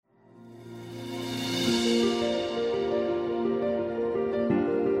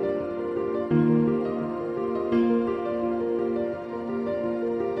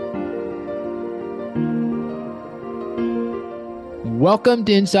Welcome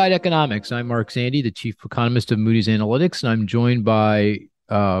to Inside Economics. I'm Mark Zandi, the chief economist of Moody's Analytics, and I'm joined by,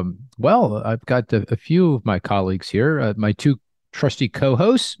 I've got a few of my colleagues here, my two trusty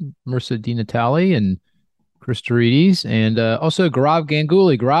co-hosts, Marissa Di Natale and Chris Terides, and also Gaurav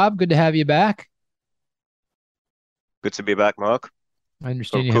Ganguly. Gaurav, good to have you back. Good to be back, Mark. I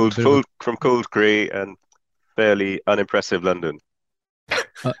understand From you have from cold grey and fairly unimpressive London.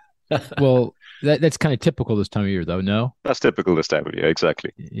 well, that's kind of typical this time of year, though, no? That's typical this time of year,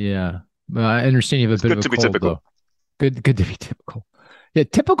 exactly. Yeah. I understand you have a It's bit good of a to be cold, typical. though. Good to be typical. Yeah,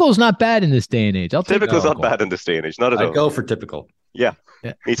 typical is not bad in this day and age. I'll take Typical is not typical. bad in this day and age, not at I'd all. go for typical. Yeah,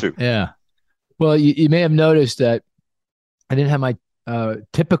 Yeah. me too. Yeah. Well, you may have noticed that I didn't have my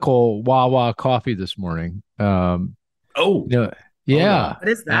typical Wawa coffee this morning. Oh, Yeah, What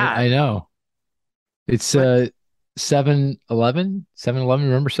is that? I know. It's What? 7-Eleven. 7-Eleven,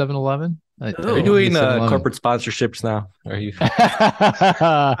 remember 7-Eleven? are you doing corporate sponsorships now? Are you?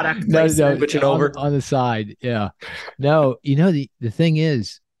 No, Switching over? on the side. Yeah. No, the thing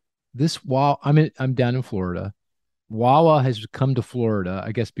is, this Wawa, I'm down in Florida. Wawa has come to Florida,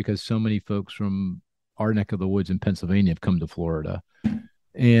 I guess, because so many folks from our neck of the woods in Pennsylvania have come to Florida.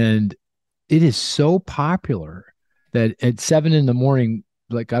 And it is so popular that at 7 in the morning,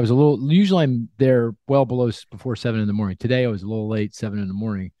 like usually I'm there well before 7 in the morning. Today I was a little late, 7 in the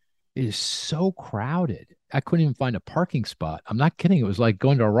morning. It is so crowded. I couldn't even find a parking spot. I'm not kidding. It was like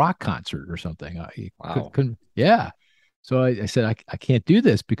going to a rock concert or something. Wow. Yeah. So I said, I can't do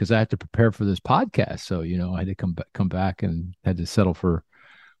this because I have to prepare for this podcast. So, I had to come back and had to settle for,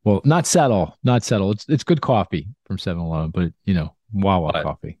 well, not settle. It's good coffee from 7-Eleven, but Wawa What?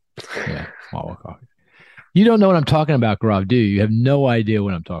 coffee. Yeah. Wawa coffee. You don't know what I'm talking about, Gaurav, do you? You have no idea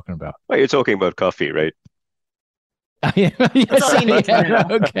what I'm talking about. Well, you're talking about coffee, right? Yes, all you need to I am.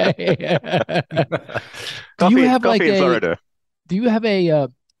 know. Okay. Coffee, have coffee like in Florida. Do you have a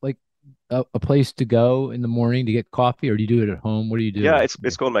like a place to go in the morning to get coffee, or do you do it at home? What do you do? Yeah,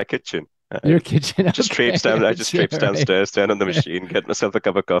 it's called my kitchen. Your kitchen. Just Okay. traipse down. I just traipse All right. downstairs, turn on the machine, get myself a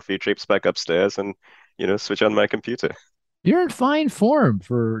cup of coffee, traipse back upstairs, and switch on my computer. You're in fine form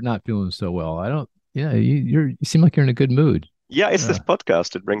for not feeling so well. I don't. Yeah, you seem like you're in a good mood. Yeah, it's this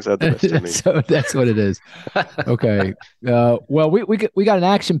podcast. It brings out the best in me. So that's what it is. Okay. Well, we got an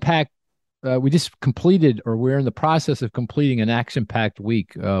action-packed. We just completed, or we're in the process of completing an action-packed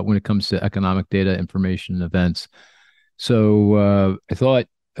week when it comes to economic data, information, and events. So I thought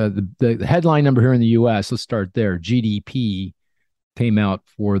the headline number here in the U.S. Let's start there. GDP came out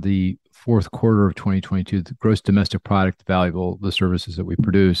for the fourth quarter of 2022. The gross domestic product, valuable the services that we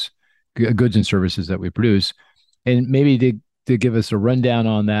produce, goods and services that we produce, and maybe to give us a rundown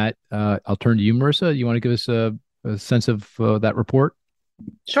on that, I'll turn to you, Marissa. You want to give us a sense of that report,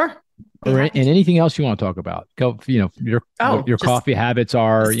 Sure. and anything else you want to talk about? Go, what your Just- coffee habits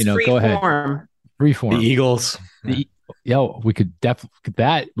are. Just Go ahead. freeform. The Freeform. Eagles. We could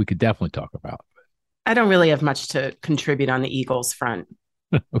definitely talk about. I don't really have much to contribute on the Eagles front.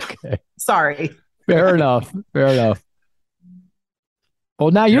 Okay, Sorry. fair enough. Well,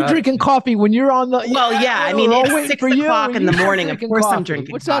 now you're Yeah. drinking coffee when you're on the. Well, yeah, I mean, we're all it's waiting 6 for you o'clock when in the you're morning. Of drinking course I'm coffee.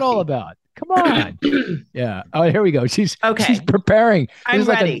 drinking What's that all coffee. about? Come on. Yeah. Oh, here we go. She's Okay. preparing. I'm This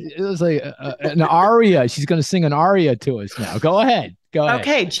is ready. It was like an aria. She's going to sing an aria to us now. Go ahead.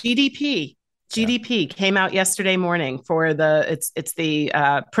 Okay, GDP came out yesterday morning for it's the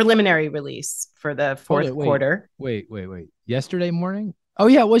preliminary release for the fourth wait. quarter. Wait. Yesterday morning? Oh,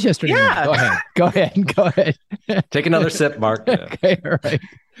 yeah, it was yesterday Yeah. morning. Go ahead. Take another sip, Mark. Yeah. Okay, all right.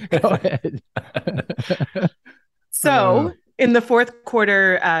 Go ahead. So in the fourth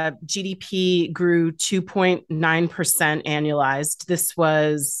quarter, GDP grew 2.9% annualized. This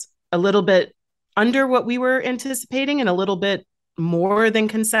was a little bit under what we were anticipating and a little bit more than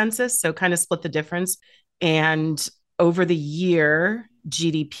consensus. So kind of split the difference. And over the year,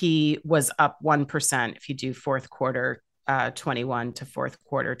 GDP was up 1% if you do fourth quarter 21 to fourth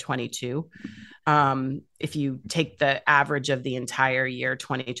quarter 22. If you take the average of the entire year,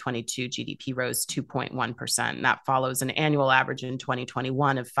 2022 GDP rose 2.1%. And that follows an annual average in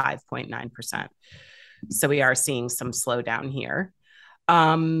 2021 of 5.9%. So we are seeing some slowdown here.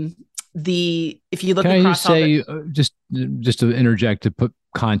 If you look Can I across just say, just to interject to put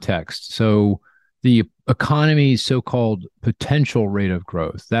context. So the economy's so-called potential rate of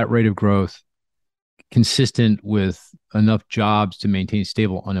growth, that rate of growth consistent with enough jobs to maintain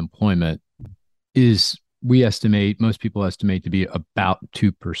stable unemployment is, most people estimate to be about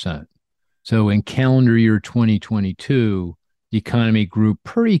 2%. So in calendar year 2022, the economy grew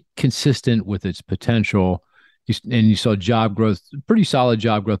pretty consistent with its potential. And you saw job growth, pretty solid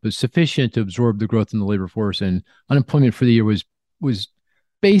job growth, but sufficient to absorb the growth in the labor force. And unemployment for the year was was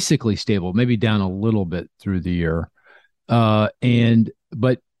basically stable, maybe down a little bit through the year. But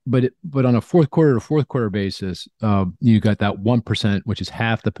on a fourth quarter to fourth quarter basis, you got that 1%, which is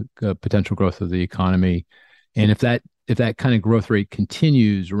half the potential growth of the economy. And if that kind of growth rate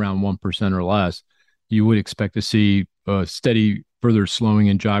continues around 1% or less, you would expect to see a steady further slowing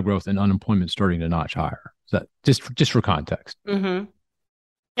in job growth and unemployment starting to notch higher. Is that just for context? Mm-hmm.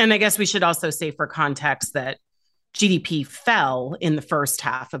 And I guess we should also say for context that GDP fell in the first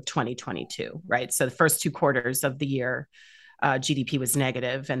half of 2022, right? So the first 2 quarters of the year, GDP was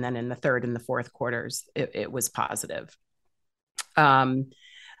negative, and then in the third and the fourth quarters, it was positive.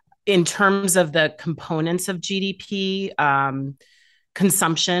 In terms of the components of GDP,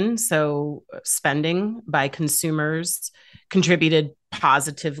 consumption, so spending by consumers, contributed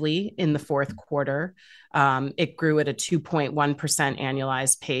positively in the fourth quarter. It grew at a 2.1%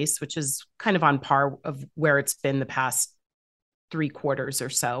 annualized pace, which is kind of on par of where it's been the past 3 quarters or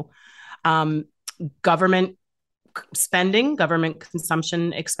so. Government spending, government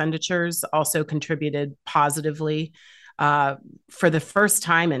consumption expenditures also contributed positively for the first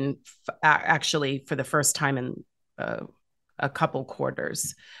time, and actually for the first time in a couple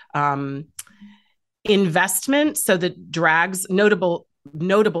quarters. Investment, so the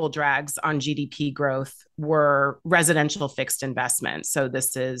notable drags on GDP growth were residential fixed investment. So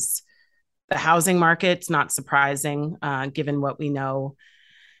this is the housing market. It's not surprising given what we know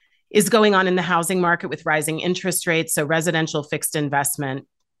is going on in the housing market with rising interest rates. So residential fixed investment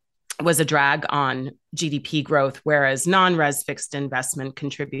was a drag on GDP growth, whereas non-res fixed investment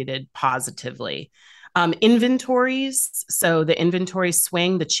contributed positively. Inventories, so the inventory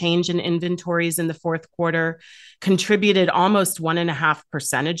swing, the change in inventories in the fourth quarter contributed almost 1.5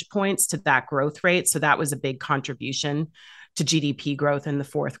 percentage points to that growth rate. So that was a big contribution to GDP growth in the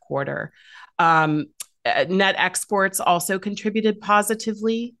fourth quarter. Net exports also contributed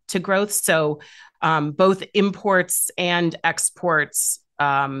positively to growth. So both imports and exports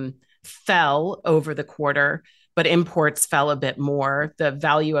fell over the quarter, but imports fell a bit more. The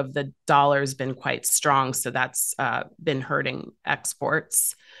value of the dollar has been quite strong, so that's been hurting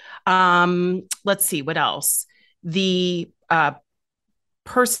exports. Let's see, what else? The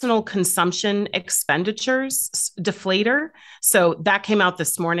personal consumption expenditures deflator. So that came out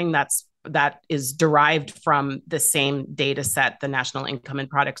this morning. That is derived from the same data set, the National Income and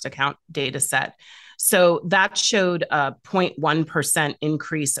Products Account data set. So that showed a 0.1%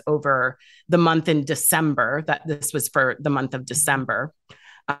 increase over the month in December. This was for the month of December.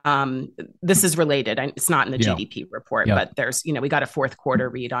 This is related. It's not in the GDP report, but there's, we got a fourth quarter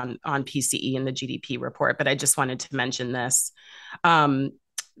read on PCE in the GDP report, but I just wanted to mention this.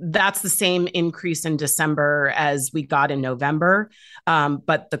 That's the same increase in December as we got in November.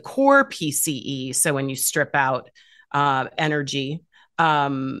 But the core PCE, so when you strip out energy,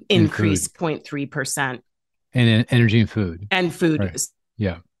 increased 0.3%. And energy and food. And food.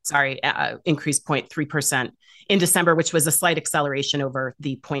 Right. Increased 0.3% in December, which was a slight acceleration over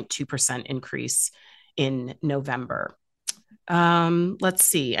the 0.2% increase in November. Let's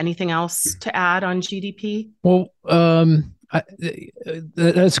see. Anything else to add on GDP? Well,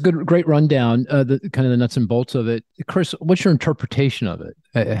 that's a great rundown. The kind of the nuts and bolts of it. Chris, what's your interpretation of it?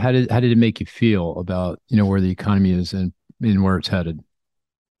 How did it make you feel about where the economy is and where it's headed?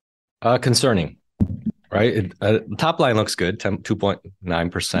 Concerning, right? The top line looks good,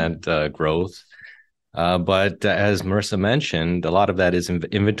 2.9% growth. But as Marissa mentioned, a lot of that is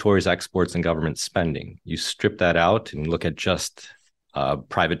inventories, exports, and government spending. You strip that out and look at just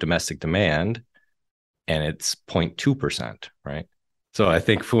private domestic demand, and it's 0.2%, right? So I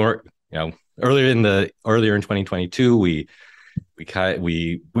think for earlier in 2022, we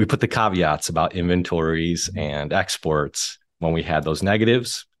put the caveats about inventories and exports when we had those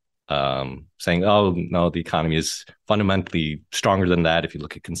negatives, saying, oh no, the economy is fundamentally stronger than that if you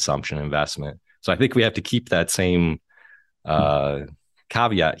look at consumption and investment. So I think we have to keep that same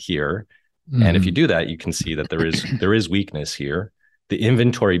caveat here. Mm-hmm. And if you do that, you can see that there is weakness here. The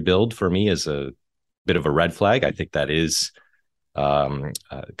inventory build for me is a bit of a red flag. I think that is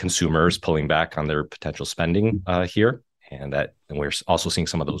consumers pulling back on their potential spending here. And we're also seeing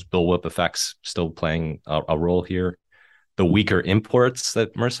some of those bullwhip effects still playing a role here. The weaker imports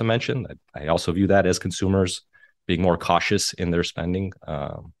that Marissa mentioned, I also view that as consumers being more cautious in their spending.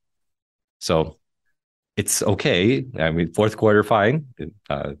 So it's okay. I mean, fourth quarter, fine.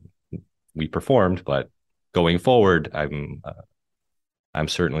 We performed, but going forward, I'm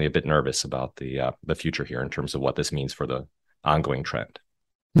certainly a bit nervous about the future here in terms of what this means for the ongoing trend.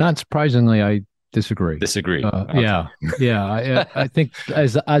 Not surprisingly, I disagree. Okay. Yeah. I think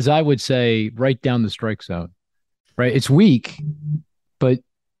as I would say, right down the strike zone. right? It's weak, but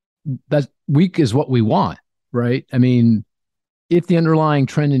that weak is what we want, right? I mean, if the underlying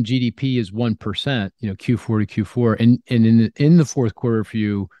trend in GDP is 1%, Q4 to Q4, and in the fourth quarter, if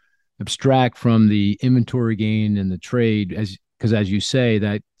you abstract from the inventory gain and the trade, because as you say,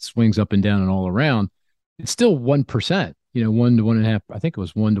 that swings up and down and all around, it's still 1%, 1 to 1.5. I think it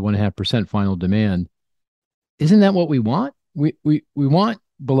was 1 to 1.5% final demand. Isn't that what we want? We want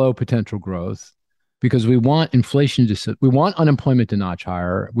below potential growth because we want inflation we want unemployment to notch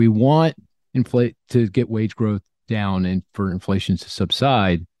higher. We want to get wage growth down and for inflation to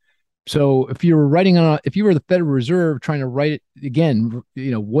subside. So if you were if you were the Federal Reserve trying to write it again,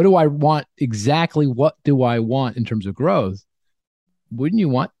 what do I want exactly? What do I want in terms of growth? Wouldn't you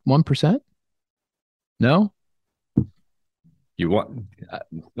want 1%? No. You want,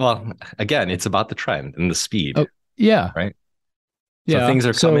 well, again, it's about the trend and the speed. Oh, yeah. Right. Yeah. So things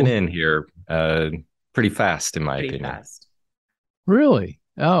are coming in here pretty fast, in my Pretty opinion. fast. Really?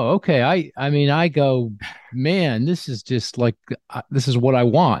 Oh, okay. I mean, I go, man, this is just like, this is what I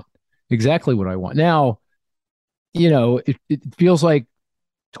want. Exactly what I want. Now, it feels like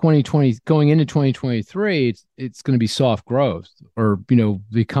 2020 going into 2023, it's going to be soft growth, or, the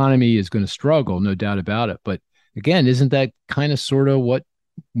economy is going to struggle, no doubt about it. But again, isn't that kind of sort of what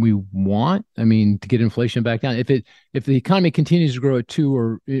we want? I mean, to get inflation back down. If the economy continues to grow at 2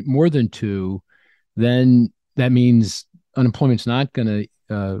 or more than 2, then that means unemployment's not going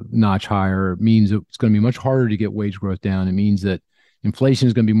to notch higher. It means it's going to be much harder to get wage growth down. It means that inflation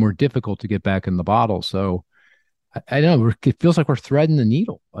is going to be more difficult to get back in the bottle. So I don't know. It feels like we're threading the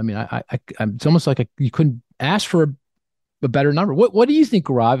needle. I mean, it's almost like you couldn't ask for a better number. What do you think,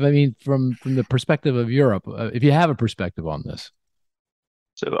 Gaurav? I mean, from the perspective of Europe, if you have a perspective on this.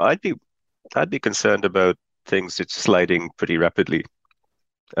 So I'd be concerned about things just sliding pretty rapidly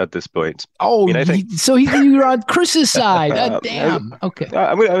at this point. Oh, I think so you're on Chris's side. Damn. Okay.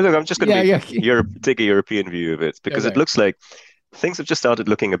 I'm just going to take a European view of it because Okay. it looks like things have just started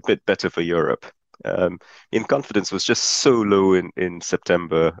looking a bit better for Europe. Confidence was just so low in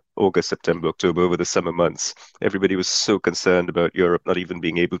September, August, September, October, over the summer months. Everybody was so concerned about Europe not even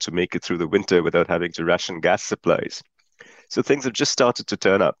being able to make it through the winter without having to ration gas supplies. So things have just started to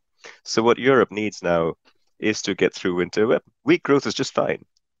turn up. So what Europe needs now is to get through winter. Weak growth is just fine.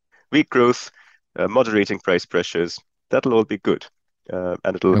 Weak growth, moderating price pressures, that'll all be good.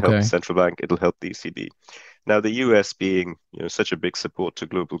 And it'll help the central bank, it'll help the ECB. Now, the US being such a big support to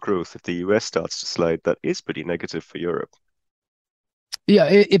global growth, if the US starts to slide, that is pretty negative for Europe. Yeah,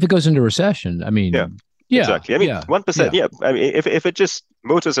 if it goes into recession, I mean, yeah, exactly. I mean, 1%. Yeah, I mean, if it just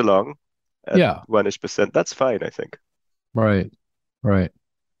motors along, at 1-ish%, that's fine, I think. Right.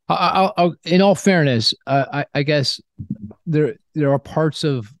 I'll, in all fairness, I guess there are parts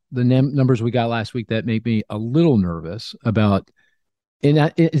of the numbers we got last week that make me a little nervous about. And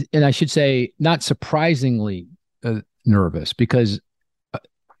I should say, not surprisingly nervous, because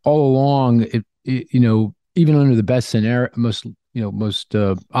all along, even under the best scenario, most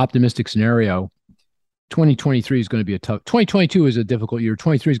optimistic scenario, 2023 is going to be 2022 is a difficult year.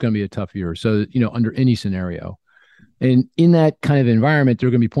 23 is going to be a tough year. So, under any scenario. And in that kind of environment, there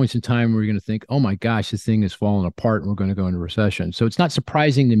are going to be points in time where you're going to think, oh my gosh, this thing is falling apart and we're going to go into recession. So it's not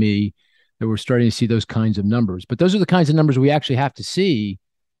surprising to me that we're starting to see those kinds of numbers. But those are the kinds of numbers we actually have to see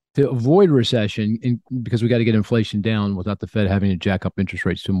to avoid recession, because we got to get inflation down without the Fed having to jack up interest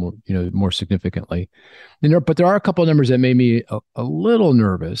rates to more significantly. But there are a couple of numbers that made me a little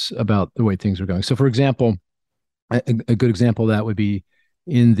nervous about the way things are going. So, for example, a good example of that would be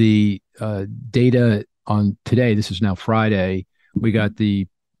in the data on today. This is now Friday. We got the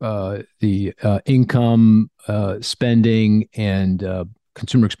income, spending, and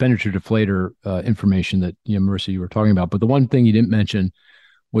consumer expenditure deflator information that Marissa, you were talking about. But the one thing you didn't mention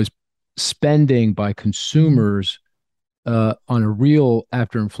was spending by consumers on a real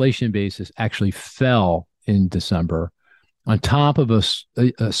after inflation basis actually fell in December, on top of a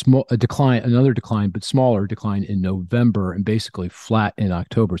decline, another decline, but smaller decline in November, and basically flat in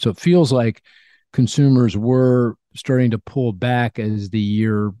October. So it feels like consumers were starting to pull back as the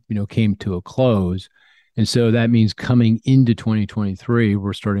year came to a close. And so that means coming into 2023,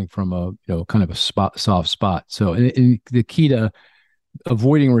 we're starting from a kind of a soft spot. So and the key to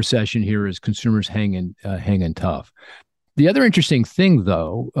avoiding recession here is consumers hanging tough. The other interesting thing,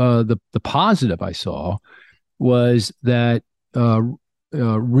 though, the positive I saw was that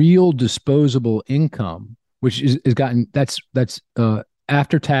real disposable income, which is gotten that's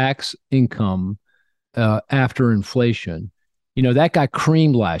after tax income after inflation. That got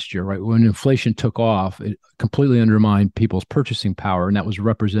creamed last year, right? When inflation took off, it completely undermined people's purchasing power, and that was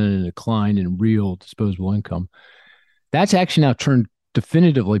represented in a decline in real disposable income. That's actually now turned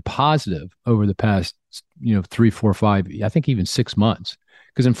definitively positive over the past, 3, 4, 5, I think even 6 months,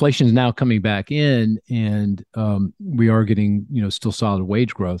 because inflation is now coming back in, and we are getting, still solid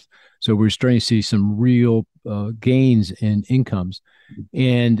wage growth. So we're starting to see some real gains in incomes,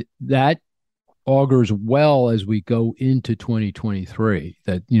 and that augurs well as we go into 2023.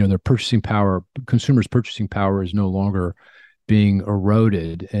 That their purchasing power, consumers' purchasing power, is no longer being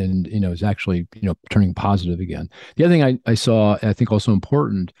eroded, and is actually turning positive again. The other thing I saw, I think also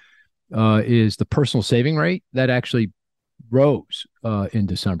important, is the personal saving rate that actually rose in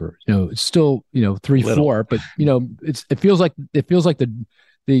December. It's still 3, 4, but it feels like the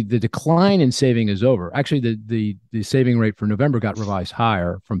decline in saving is over. Actually, the saving rate for November got revised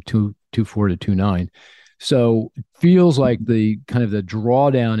higher from 2.4 to 2.9. So it feels like the kind of the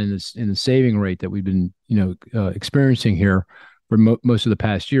drawdown in the saving rate that we've been experiencing here for most of the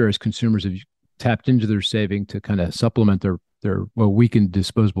past year, as consumers have tapped into their saving to kind of supplement their weakened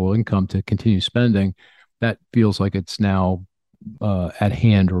disposable income to continue spending. That feels like it's now at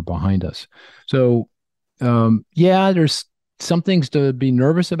hand or behind us. So there's some things to be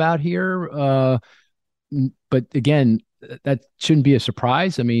nervous about here, but again, that shouldn't be a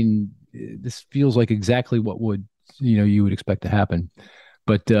surprise. I mean, this feels like exactly what you would expect to happen.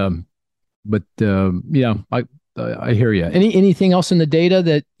 But I hear you. Anything else in the data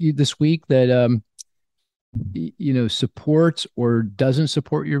that this week that supports or doesn't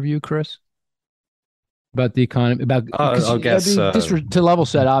support your view, Chris, about the economy? I guess just to level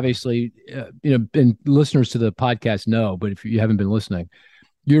set, obviously, and listeners to the podcast know, but if you haven't been listening,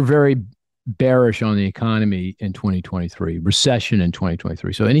 you're very bearish on the economy in 2023, recession in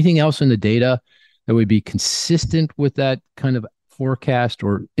 2023. So anything else in the data that would be consistent with that kind of forecast,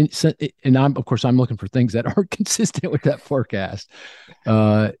 and I'm looking for things that are consistent with that forecast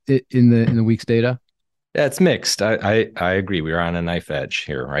in the week's data? Yeah, it's mixed. I agree. We are on a knife edge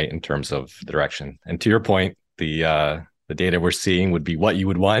here, right, in terms of the direction. And to your point, the data we're seeing would be what you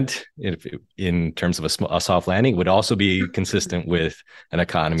would want in terms of a soft landing. Would also be consistent with an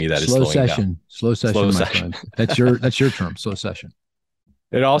economy that is slowing down. Slow session, my friend. That's your term, slow session.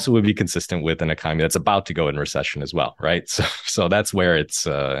 It also would be consistent with an economy that's about to go in recession as well, right? So that's where it's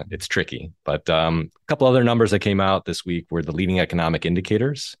tricky. But a couple other numbers that came out this week were the leading economic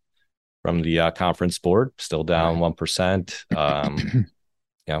indicators from the conference board, still down 1%.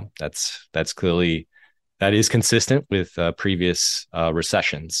 That's clearly, that is consistent with previous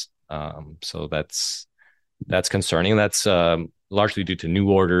recessions. So that's concerning. That's largely due to new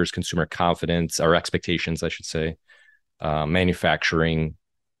orders, consumer confidence, or expectations, I should say, manufacturing,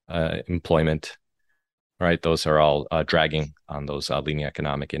 employment, right? Those are all dragging on those leading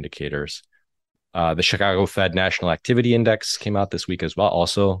economic indicators. The Chicago Fed National Activity Index came out this week as well,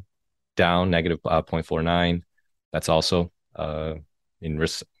 also down negative 0.49. That's also in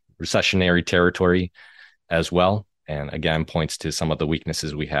recessionary territory as well. And again, points to some of the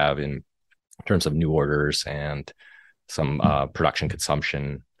weaknesses we have in terms of new orders and some production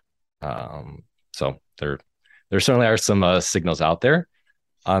consumption. So there certainly are some signals out there.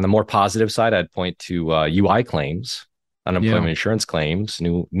 On the more positive side, I'd point to UI claims, unemployment insurance claims,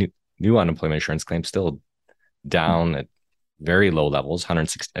 new unemployment insurance claims still down at very low levels,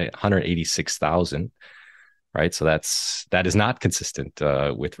 186,000, right? So that is not consistent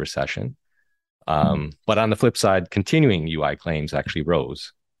with recession. But on the flip side, continuing UI claims actually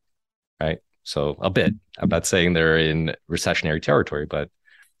rose, right? So a bit. I'm not saying they're in recessionary territory, but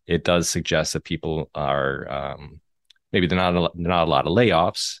it does suggest that people are maybe they're not a lot of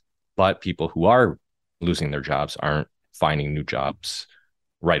layoffs, but people who are losing their jobs aren't finding new jobs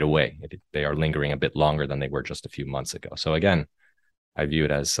right away. They are lingering a bit longer than they were just a few months ago. So again, I view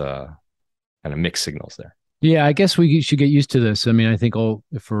it as kind of mixed signals there. Yeah, I guess we should get used to this. I mean, I think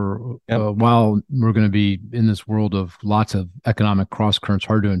for a while we're going to be in this world of lots of economic cross currents,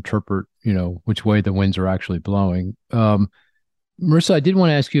 hard to interpret, which way the winds are actually blowing. Marissa, I did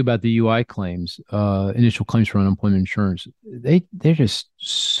want to ask you about the UI claims, initial claims for unemployment insurance. They're just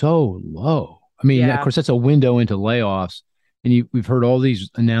so low. I mean, of course, that's a window into layoffs. And we've heard all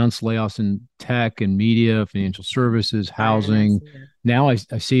these announced layoffs in tech and media, financial services, housing. Now I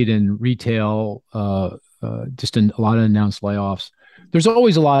see it in retail, just in a lot of announced layoffs. There's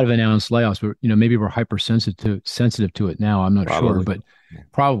always a lot of announced layoffs, but maybe we're sensitive to it now. I'm not sure, but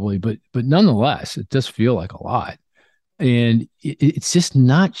probably. But nonetheless, it does feel like a lot. And it's just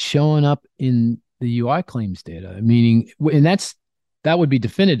not showing up in the UI claims data. Meaning, and that would be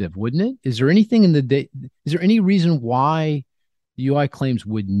definitive, wouldn't it? Is there anything in the is there any reason why the UI claims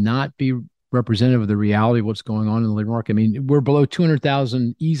would not be representative of the reality of what's going on in the labor market? I mean, we're below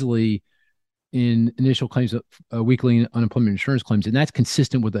 200,000 easily in initial claims, weekly unemployment insurance claims, and that's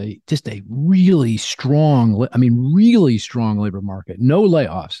consistent with just a really strong, really strong labor market. No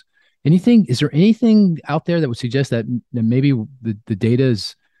layoffs. Is there anything out there that would suggest that maybe the data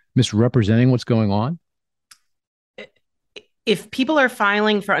is misrepresenting what's going on? If people are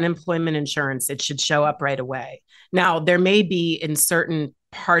filing for unemployment insurance, it should show up right away. Now, there may be in certain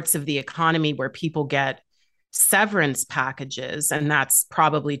parts of the economy where people get severance packages, and that's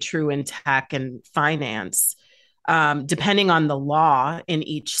probably true in tech and finance. Depending on the law in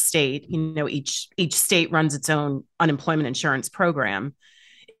each state, each state runs its own unemployment insurance program.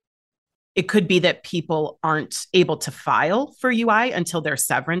 It could be that people aren't able to file for UI until their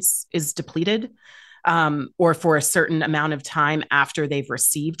severance is depleted, or for a certain amount of time after they've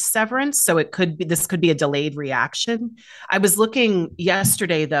received severance. So this could be a delayed reaction. I was looking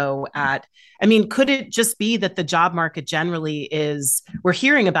yesterday, though, could it just be that the job market generally we're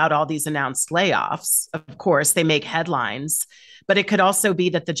hearing about all these announced layoffs. Of course, they make headlines, but it could also be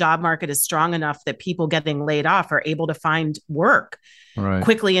that the job market is strong enough that people getting laid off are able to find work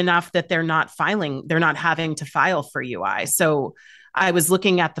quickly enough that they're not having to file for UI. So I was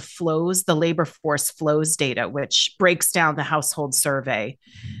looking at the labor force flows data, which breaks down the household survey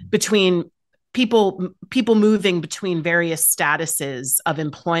between people moving between various statuses of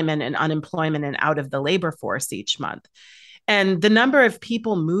employment and unemployment and out of the labor force each month. And the number of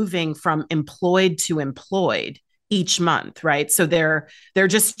people moving from employed to employed each month, right? So they're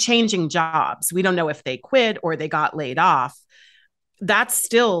just changing jobs. We don't know if they quit or they got laid off. That's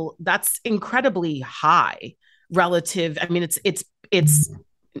incredibly high relative.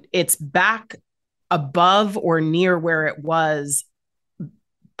 It's back above or near where it was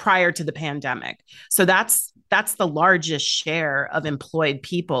prior to the pandemic. So that's the largest share of employed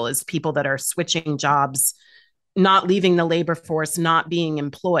people is people that are switching jobs, not leaving the labor force, not being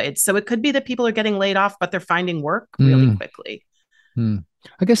employed. So it could be that people are getting laid off, but they're finding work really quickly.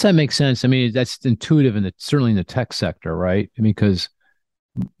 I guess that makes sense. That's intuitive certainly in the tech sector, right? because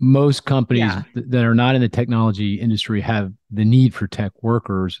most companies that are not in the technology industry have the need for tech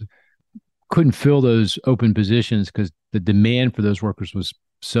workers, couldn't fill those open positions because the demand for those workers was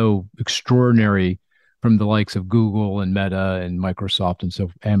so extraordinary from the likes of Google and Meta and Microsoft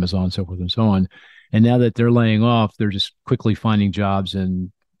and Amazon, so forth and so on. And now that they're laying off, they're just quickly finding jobs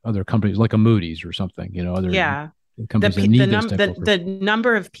in other companies like a Moody's or something, other companies that need those tech workers. The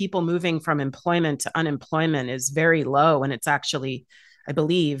number of people moving from employment to unemployment is very low, and it's actually, I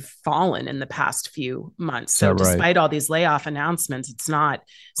believe, fallen in the past few months. So despite all these layoff announcements, it's not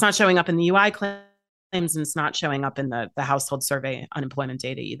showing up in the UI claims, and it's not showing up in the household survey unemployment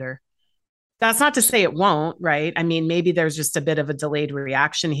data either. That's not to say it won't, right? Maybe there's just a bit of a delayed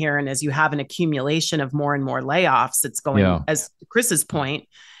reaction here. And as you have an accumulation of more and more layoffs, it's going, as Chris's point,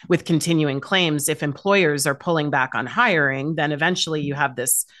 with continuing claims, if employers are pulling back on hiring, then eventually you have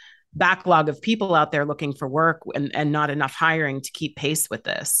this backlog of people out there looking for work and not enough hiring to keep pace with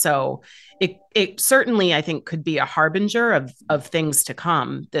this. So it certainly, I think, could be a harbinger of things to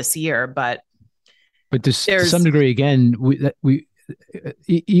come this year. But to some degree, again, we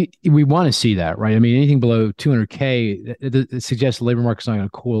want to see that, right? Anything below 200K, it suggests the labor market's not going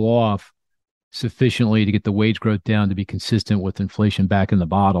to cool off sufficiently to get the wage growth down to be consistent with inflation back in the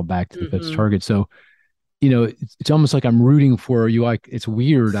bottle, back to the Fed's target. So, it's almost like I'm rooting for UI. It's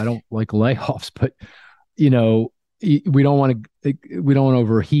weird. I don't like layoffs, but we don't want to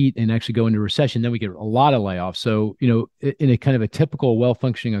overheat and actually go into recession. Then we get a lot of layoffs. So, in a kind of a typical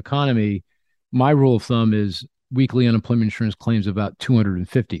well-functioning economy, my rule of thumb is weekly unemployment insurance claims about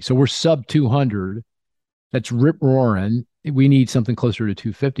 250. So we're sub 200. That's rip roaring. We need something closer to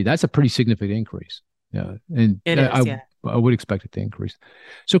 250. That's a pretty significant increase. Yeah, and I would expect it to increase.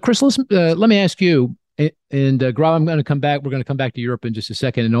 So, Chris, let me ask you, and Grav, I'm going to come back. We're going to come back to Europe in just a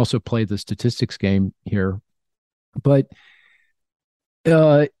second, and also play the statistics game here. But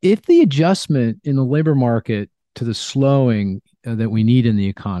if the adjustment in the labor market to the slowing that we need in the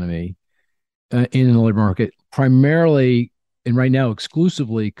economy, in the labor market, primarily and right now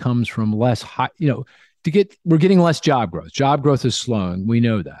exclusively comes from less high, we're getting less job growth. Job growth is slowing. We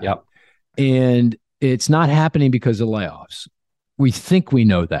know that. Yep. And it's not happening because of layoffs. We think we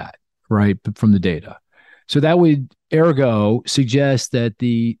know that, right, from the data. So that would ergo suggest that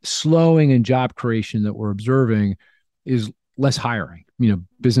the slowing in job creation that we're observing is less hiring.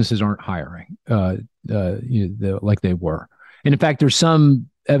 Businesses aren't hiring like they were. And in fact, there's some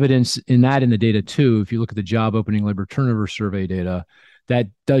evidence in the data too. If you look at the job opening labor turnover survey data, that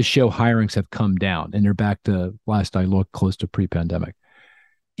does show hirings have come down, and they're back to, last I looked, close to pre-pandemic.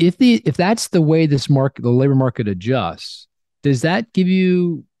 If that's the way the labor market adjusts, Does that give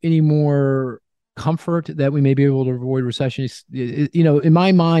you any more comfort that we may be able to avoid recession? In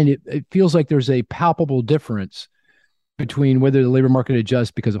my mind, it feels like there's a palpable difference between whether the labor market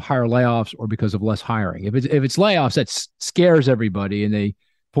adjusts because of higher layoffs or because of less hiring. If it's layoffs, that scares everybody and they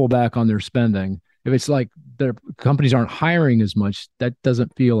pull back on their spending. If it's like their companies aren't hiring as much, that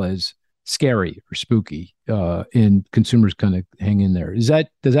doesn't feel as scary or spooky, and consumers kind of hang in there. Does that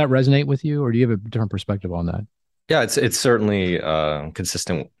resonate with you, or do you have a different perspective on that? Yeah, it's certainly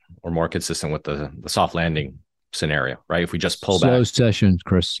consistent or more consistent with the soft landing scenario, right? If we just pull slow back. Session,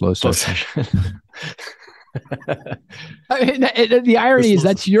 Chris, slow session. I mean, the irony is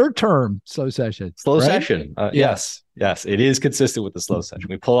that's your term, slow session. Slow right? session. Yes, it is consistent with the slow session.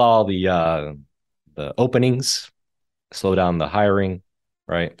 We pull all the openings, slow down the hiring,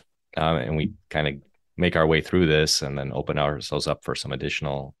 right? And we kind of make our way through this and then open ourselves up for some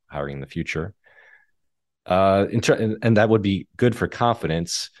additional hiring in the future. And that would be good for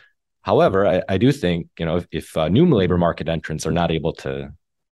confidence. However, I do think, if new labor market entrants are not able to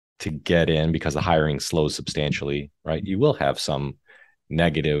get in because the hiring slows substantially, right, you will have some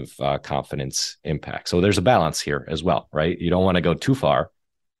negative confidence impact. So there's a balance here as well, right? You don't want to go too far,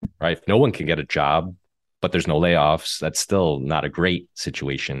 right? If no one can get a job, but there's no layoffs, that's still not a great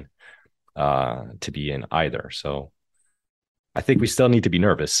situation to be in either. So I think we still need to be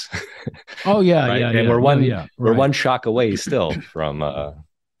nervous. Oh yeah, right? yeah, and yeah. we're one shock away still from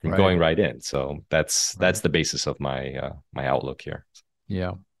going right in. So that's the basis of my my outlook here.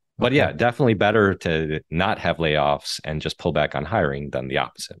 Yeah. But yeah, definitely better to not have layoffs and just pull back on hiring than the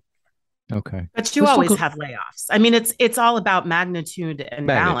opposite. Okay. But you always have layoffs. I mean, it's all about magnitude and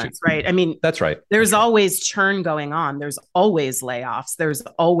balance, right? I mean, that's right. There's always churn going on. There's always layoffs. There's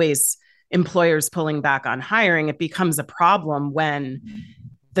always employers pulling back on hiring. It becomes a problem when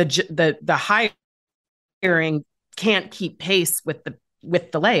the hiring can't keep pace with the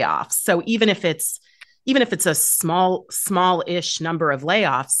layoffs. So even if it's a small-ish number of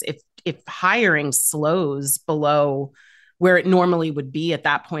layoffs, if hiring slows below where it normally would be at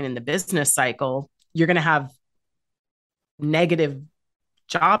that point in the business cycle, you're going to have negative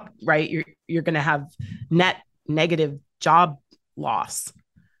job, right? You're going to have net negative job loss.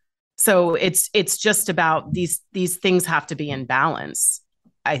 So it's just about these things have to be in balance.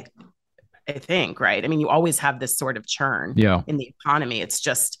 I think, right? I mean, you always have this sort of churn in the economy. It's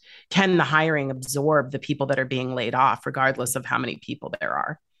just, can the hiring absorb the people that are being laid off, regardless of how many people there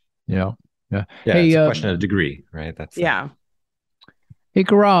are? Yeah. Hey, it's a question of degree, right? Yeah. Hey,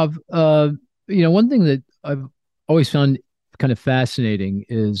 Gaurav, one thing that I've always found kind of fascinating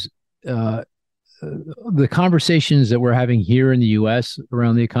is the conversations that we're having here in the U.S.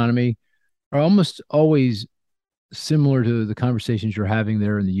 around the economy are almost always similar to the conversations you're having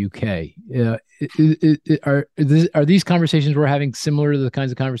there in the U.K. Are these conversations we're having similar to the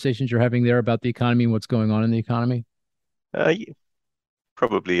kinds of conversations you're having there about the economy and what's going on in the economy?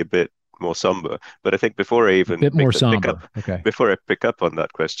 Probably a bit more somber, but I think before I even before I pick up on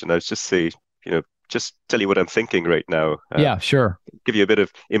that question, I was just say, just tell you what I'm thinking right now. Yeah, sure. Give you a bit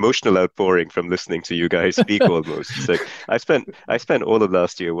of emotional outpouring from listening to you guys speak almost. So I spent all of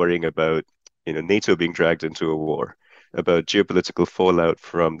last year worrying about, NATO being dragged into a war, about geopolitical fallout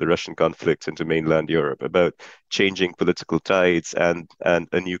from the Russian conflict into mainland Europe, about changing political tides and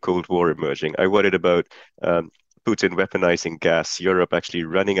a new Cold War emerging. I worried about Putin weaponizing gas, Europe actually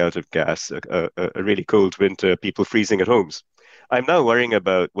running out of gas, a really cold winter, people freezing at homes. I'm now worrying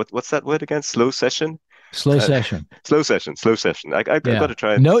about what's that word again? Slow session. Slow session. Slow session. I've got to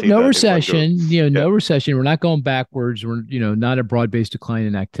try and no recession. No recession. We're not going backwards. We're not a broad-based decline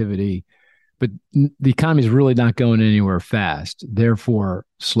in activity, but the economy is really not going anywhere fast. Therefore,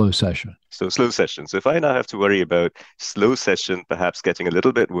 slow session. So slow session. So if I now have to worry about slow session perhaps getting a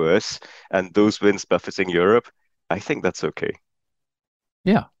little bit worse and those winds buffeting Europe, I think that's okay.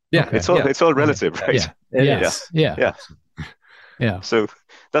 Yeah. Yeah. Okay. It's all relative, right? Yeah. So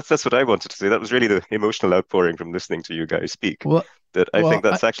that's what I wanted to say. That was really the emotional outpouring from listening to you guys speak. I think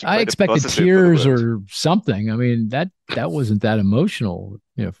that's actually quite I expected tears or something. I mean, that wasn't that emotional.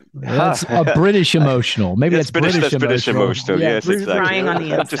 That's a British emotional. Maybe that's British emotional. Yes, exactly. Crying on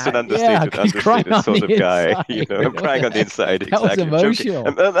the inside. I'm just an understated sort of guy. I'm crying on the inside. That was emotional.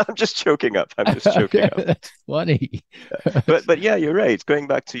 I'm just choking up. That's funny. But yeah, you're right. Going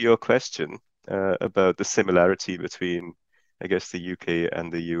back to your question about the similarity between, I guess, the UK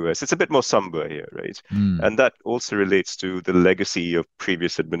and the US. It's a bit more somber here, right? And that also relates to the legacy of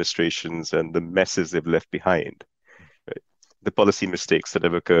previous administrations and the messes they've left behind. Right? The policy mistakes that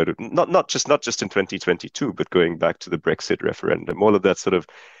have occurred, not just in 2022, but going back to the Brexit referendum, all of that sort of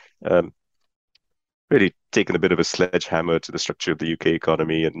really taken a bit of a sledgehammer to the structure of the UK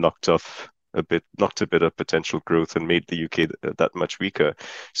economy and knocked a bit of potential growth and made the UK that much weaker.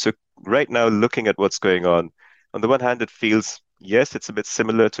 So right now, looking at what's going on the one hand, it feels, yes, it's a bit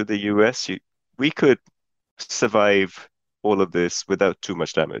similar to the US. We could survive all of this without too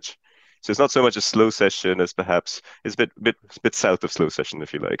much damage. So it's not so much a slow session as perhaps it's a bit south of slow session,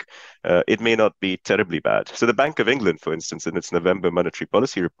 if you like. It may not be terribly bad. So the Bank of England, for instance, in its November monetary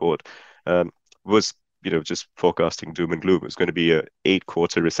policy report, was just forecasting doom and gloom. It was going to be a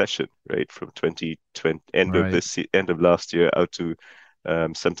 8-quarter recession, right, from 2020 end of last year out to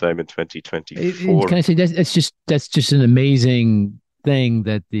sometime in 2024. Can I say that's just an amazing thing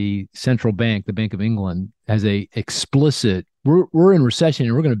that the central bank, the Bank of England, has a explicit. We're in recession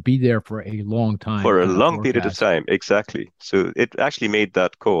and we're going to be there for a long time. For a long period of time, exactly. So it actually made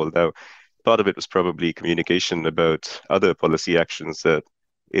that call. Now, part of it was probably communication about other policy actions that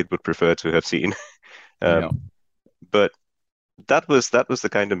it would prefer to have seen. But that was the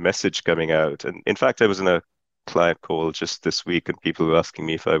kind of message coming out. And in fact, I was in a client call just this week and people were asking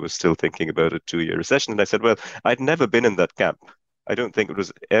me if I was still thinking about a 2-year recession. And I said, well, I'd never been in that camp. I don't think it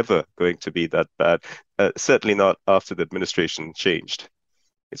was ever going to be that bad. Certainly not after the administration changed.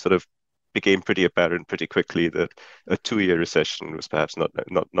 It sort of became pretty apparent pretty quickly that a 2-year recession was perhaps not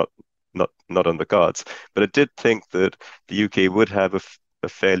on the cards. But I did think that the UK would have a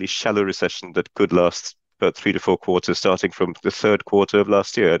fairly shallow recession that could last about 3 to 4 quarters, starting from the third quarter of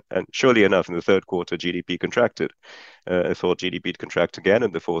last year. And surely enough, in the third quarter, GDP contracted. I thought GDP would contract again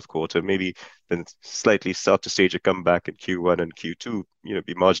in the fourth quarter, maybe then slightly start to stage a comeback in Q1 and Q2,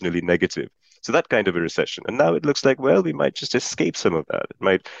 be marginally negative. So that kind of a recession. And now it looks like, well, we might just escape some of that.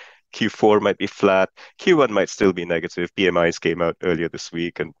 Q4 might be flat. Q1 might still be negative. PMIs came out earlier this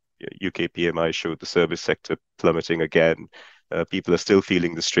week, and UK PMI showed the service sector plummeting again. People are still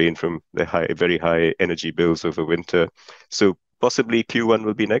feeling the strain from the very high energy bills over winter. So possibly Q1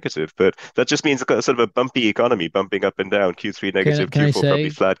 will be negative, but that just means sort of a bumpy economy, bumping up and down. Q3 negative, Q4 probably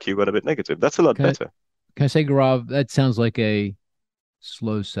flat, Q1 a bit negative. That's a lot better. Can I say, Gaurav, that sounds like a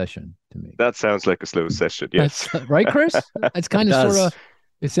slow session to me. That sounds like a slow session, yes. Right, Chris? That's kind of sort of,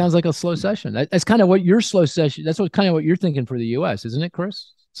 it sounds like a slow session. That's kind of what your slow session, that's kind of what you're thinking for the US, isn't it,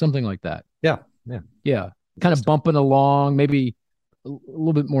 Chris? Something like that. Yeah. Kind of bumping along, maybe a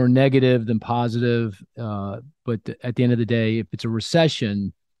little bit more negative than positive. But at the end of the day, if it's a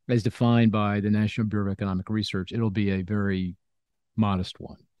recession as defined by the National Bureau of Economic Research, it'll be a very modest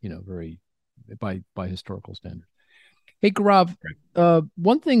one, very by historical standards. Hey, Gaurav,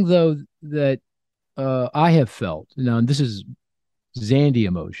 one thing, though, that I have felt, now, and this is Zandy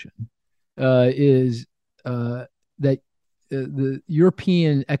emotion, is that the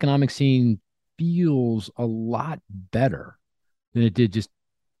European economic scene feels a lot better than it did just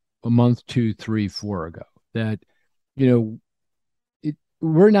a month, 2, 3, 4 ago. That,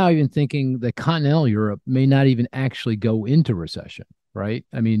 we're now even thinking that continental Europe may not even actually go into recession, right?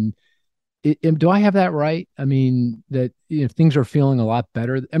 I mean, do I have that right? I mean, that things are feeling a lot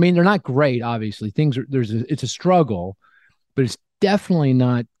better. I mean, they're not great, obviously. It's a struggle, but it's definitely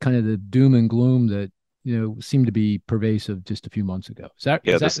not kind of the doom and gloom that seemed to be pervasive just a few months ago. Is that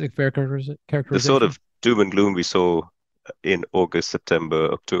a fair characterization? The sort of doom and gloom we saw in August,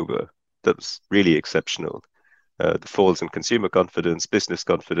 September, October, that was really exceptional. The falls in consumer confidence, business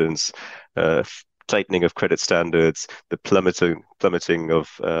confidence, tightening of credit standards, the plummeting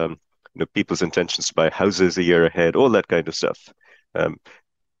of people's intentions to buy houses a year ahead, all that kind of stuff.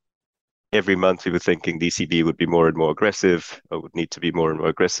 Every month we were thinking the ECB would be more and more aggressive, or would need to be more and more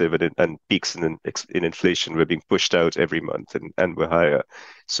aggressive, and peaks in inflation were being pushed out every month and were higher.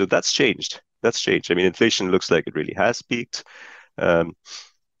 So that's changed. I mean, inflation looks like it really has peaked.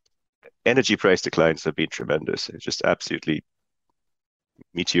 Energy price declines have been tremendous. It's just absolutely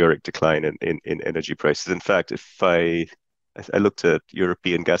meteoric decline in energy prices. In fact, if I looked at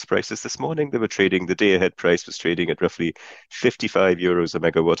European gas prices this morning, they were trading, the day-ahead price was trading at roughly 55 euros a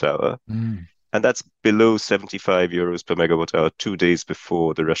megawatt hour. And that's below 75 euros per megawatt hour 2 days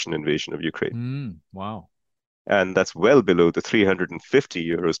before the Russian invasion of Ukraine. Wow. And that's well below the 350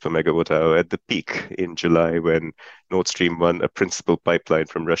 euros per megawatt hour at the peak in July when Nord Stream 1, a principal pipeline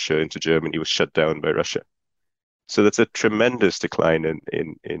from Russia into Germany, was shut down by Russia. So that's a tremendous decline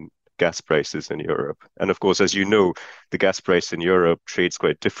in gas prices in Europe. And of course, as you know, the gas price in Europe trades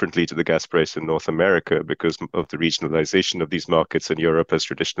quite differently to the gas price in North America because of the regionalization of these markets, and Europe has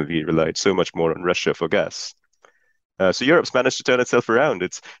traditionally relied so much more on Russia for gas. So Europe's managed to turn itself around.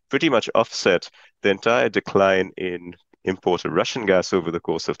 It's pretty much offset the entire decline in imported Russian gas over the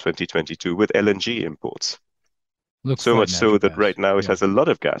course of 2022 with LNG imports. So much so that right now it has a lot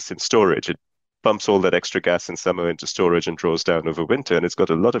of gas in storage. pumps all that extra gas in summer into storage and draws down over winter, and it's got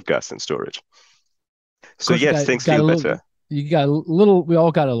a lot of gas in storage. So yes, things feel better. You got a little. We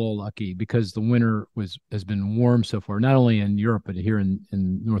all got a little lucky because the winter has been warm so far, not only in Europe but here in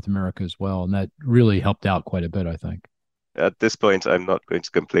North America as well, and that really helped out quite a bit, I think. At this point, I'm not going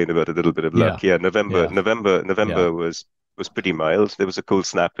to complain about a little bit of luck. Yeah, November was pretty mild. There was a cold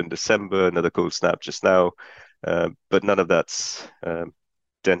snap in December, another cold snap just now, but none of that's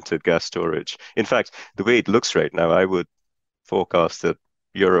dented gas storage. In fact, the way it looks right now, I would forecast that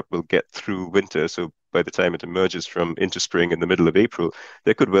Europe will get through winter. So by the time it emerges from into spring in the middle of April,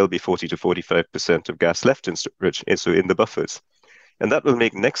 there could well be 40 to 45% of gas left in storage, so in the buffers. And that will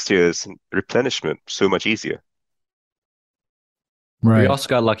make next year's replenishment so much easier. Right. We also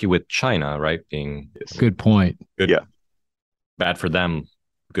got lucky with China, right? Being good point. Good, yeah. Bad for them,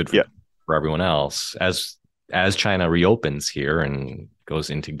 good for everyone else. As China reopens here and goes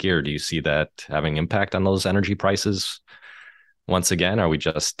into gear, do you see that having impact on those energy prices once again? Are we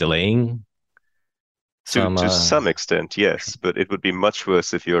just delaying? To some extent, yes, but it would be much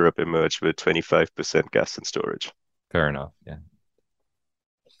worse if Europe emerged with 25% gas in storage. Fair enough, yeah.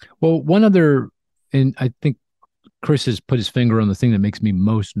 Well, one other, and I think Chris has put his finger on the thing that makes me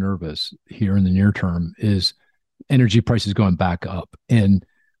most nervous here in the near term is energy prices going back up. And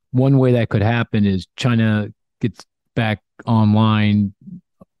one way that could happen is China gets back online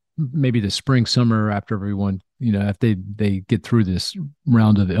maybe the spring, summer after everyone, after they get through this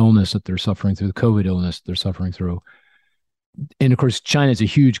round of illness that they're suffering through, the COVID illness they're suffering through. And of course, China is a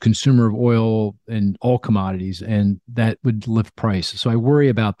huge consumer of oil and all commodities, and that would lift price. So I worry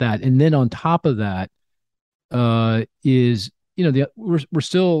about that. And then on top of that, Russia is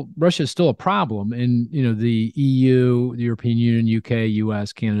still a problem, and the EU, the European Union, UK,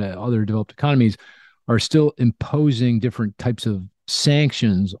 US, Canada, other developed economies are still imposing different types of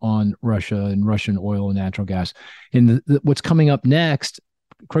sanctions on Russia and Russian oil and natural gas. And what's coming up next,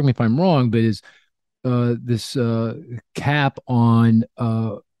 correct me if I'm wrong, but is this cap on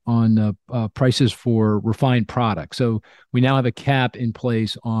prices for refined products. So we now have a cap in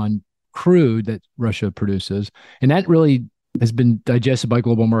place on crude that Russia produces, and that really has been digested by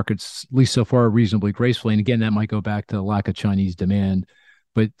global markets, at least so far, reasonably gracefully. And again, that might go back to the lack of Chinese demand,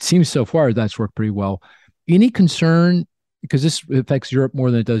 but it seems so far that's worked pretty well. Any concern, because this affects Europe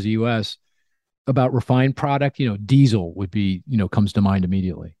more than it does the U.S., about refined product? Diesel would be, comes to mind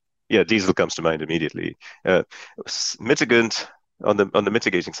immediately. Yeah, diesel comes to mind immediately. Mitigant on the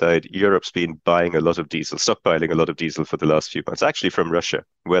mitigating side, Europe's been buying a lot of diesel, stockpiling a lot of diesel for the last few months, actually from Russia,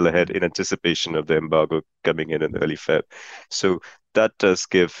 well ahead in anticipation of the embargo coming in early Feb. So that does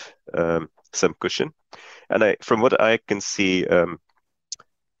give some cushion. And from what I can see,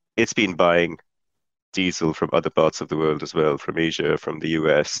 it's been buying diesel from other parts of the world as well, from Asia, from the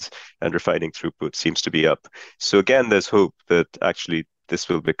US, and refining throughput seems to be up. So again, there's hope that actually this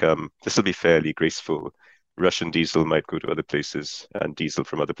will be fairly graceful. Russian diesel might go to other places, and diesel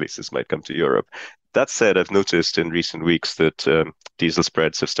from other places might come to Europe. That said, I've noticed in recent weeks that diesel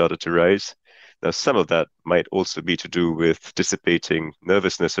spreads have started to rise. Now, some of that might also be to do with dissipating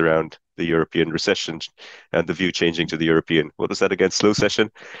nervousness around the European recession and the view changing to the European, what was that again? Slow session?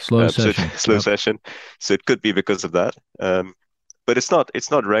 Slow session. Slow session. So it could be because of that. But it's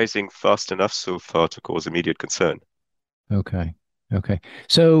not rising fast enough so far to cause immediate concern. Okay.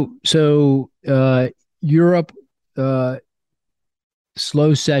 So Europe,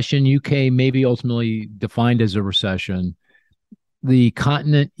 slow session, UK maybe ultimately defined as a recession. The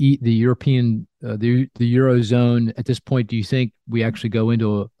continent, the European, the Eurozone, at this point, do you think we actually go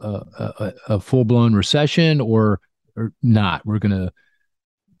into a full-blown recession or not? We're going to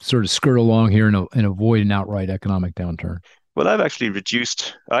sort of skirt along here and avoid an outright economic downturn. Well,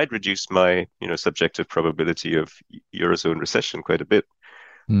 I'd reduced my, subjective probability of Eurozone recession quite a bit.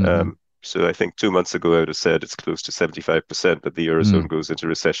 Mm-hmm. So I think 2 months ago, I would have said it's close to 75% that the Eurozone goes into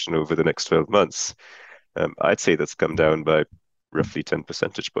recession over the next 12 months. I'd say that's come down by roughly 10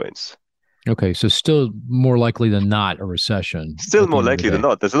 percentage points. Okay, so still more likely than not a recession. Still more likely than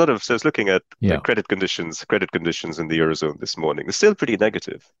not. There's a lot of, so I was looking at credit conditions in the Eurozone this morning. They're still pretty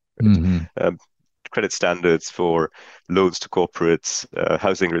negative. Right? Mm-hmm. Credit standards for loans to corporates,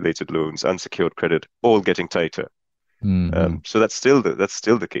 housing-related loans, unsecured credit, all getting tighter. Mm-hmm. So that's still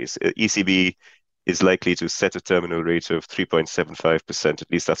the case. ECB is likely to set a terminal rate of 3.75%.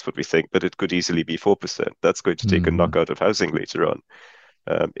 At least that's what we think, but it could easily be 4%. That's going to take a knockout of housing later on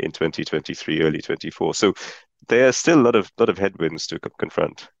in 2023, early 24. So there are still a lot of headwinds to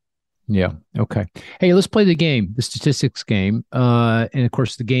confront. Yeah. Okay. Hey, let's play the game, the statistics game. And of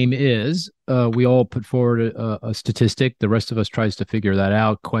course, the game is we all put forward a statistic. The rest of us tries to figure that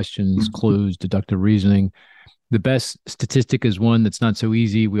out. Questions, clues, deductive reasoning. The best statistic is one that's not so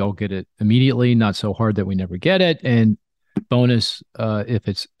easy. We all get it immediately, not so hard that we never get it. And bonus if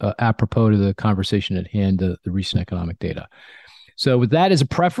it's apropos to the conversation at hand, the recent economic data. So with that as a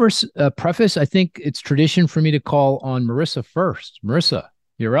preface, I think it's tradition for me to call on Marissa first. Marissa,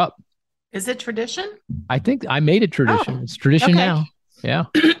 you're up. Is it tradition? I think I made it tradition. It's tradition now. Yeah.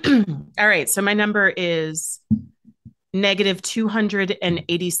 All right. So my number is negative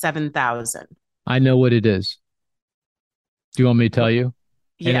 287,000. I know what it is. Do you want me to tell you?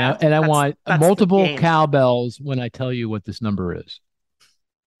 Yeah. And I want multiple cowbells when I tell you what this number is.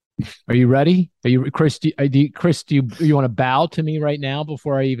 Are you ready? Are you, Chris? Do you want to bow to me right now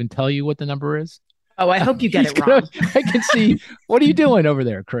before I even tell you what the number is? Oh, I hope you get it wrong. I can see. What are you doing over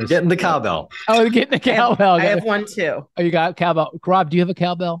there, Chris? Getting the cowbell. Oh, getting the cowbell. I have one too. Oh, you got cowbell. Rob, do you have a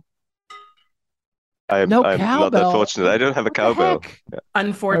cowbell? I'm not that fortunate. I don't have a cowbell. Yeah.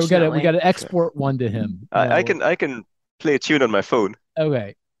 Unfortunately, we got to export one to him. I can play a tune on my phone.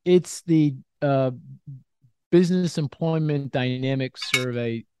 Okay, it's the Business Employment Dynamics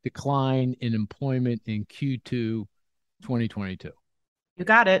Survey decline in employment in Q2 2022. You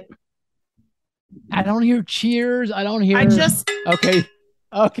got it. I don't hear cheers. I don't hear.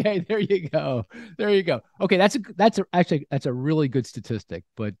 Okay. There you go. Okay, that's a really good statistic,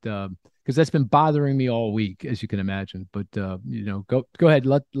 but because that's been bothering me all week, as you can imagine. But go ahead.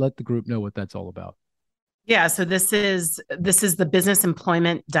 Let the group know what that's all about. Yeah. So this is the Business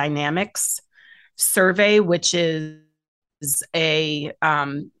Employment Dynamics Survey, which is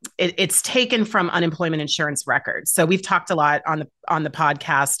it's taken from unemployment insurance records. So we've talked a lot on the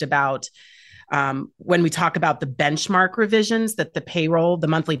podcast about. When we talk about the benchmark revisions that the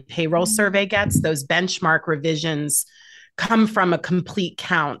monthly payroll survey gets, those benchmark revisions come from a complete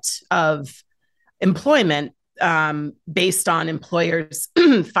count of employment based on employers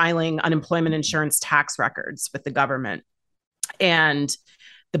filing unemployment insurance tax records with the government. And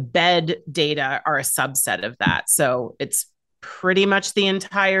the BED data are a subset of that. So it's pretty much the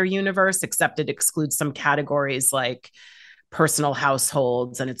entire universe, except it excludes some categories like personal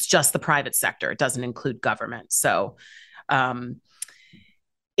households, and it's just the private sector. It doesn't include government. So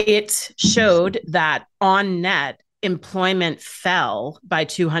it showed that on net, employment fell by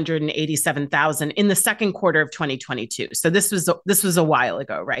 287,000 in the second quarter of 2022. So this was a while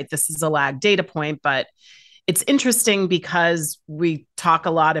ago, right? This is a lag data point, but it's interesting because we talk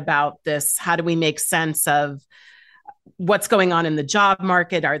a lot about this. How do we make sense of what's going on in the job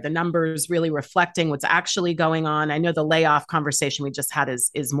market? Are the numbers really reflecting what's actually going on? I know the layoff conversation we just had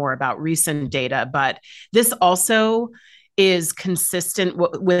is more about recent data, but this also is consistent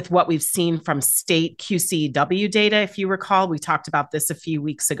with what we've seen from state QCW data. If you recall, we talked about this a few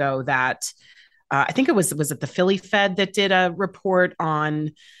weeks ago that I think it was it the Philly Fed that did a report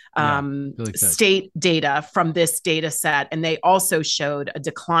on state data from this data set. And they also showed a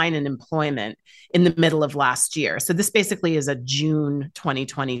decline in employment in the middle of last year. So this basically is a June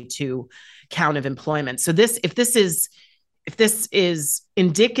 2022 count of employment. So if this is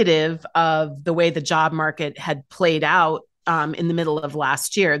indicative of the way the job market had played out in the middle of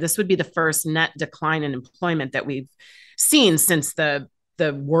last year, this would be the first net decline in employment that we've seen since the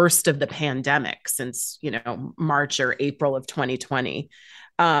worst of the pandemic, since March or April of 2020.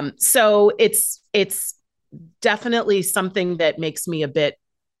 So it's definitely something that makes me a bit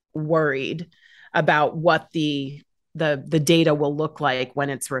worried about what the data will look like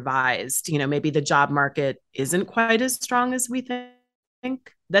when it's revised. Maybe the job market isn't quite as strong as we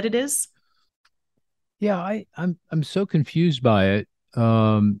think that it is. Yeah, I'm so confused by it.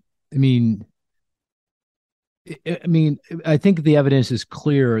 I think the evidence is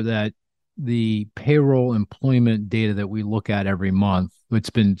clear that the payroll employment data that we look at every month, it's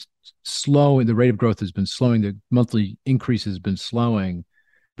been slow. The rate of growth has been slowing. The monthly increase has been slowing,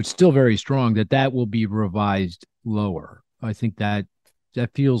 but still very strong, that will be revised lower. I think that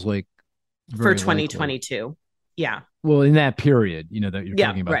feels like for 2022. Likely. Yeah. Well, in that period, that you're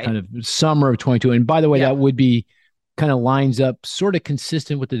talking about, right. Kind of summer of 22. And by the way, that would be kind of lines up sort of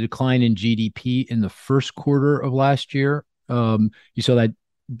consistent with the decline in GDP in the first quarter of last year. You saw that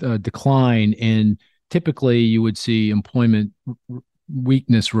decline, and typically you would see employment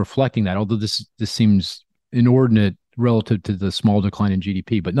weakness reflecting that, although this seems inordinate relative to the small decline in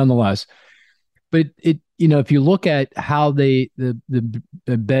GDP, but nonetheless. But if you look at how the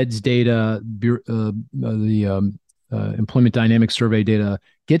BEDS data, the Employment Dynamics Survey data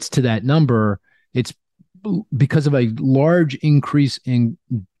gets to that number, it's because of a large increase in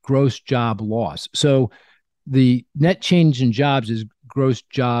gross job loss. So the net change in jobs is gross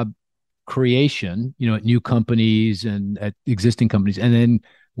job creation, at new companies and at existing companies, and then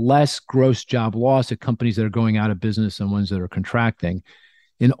less gross job loss at companies that are going out of business and ones that are contracting.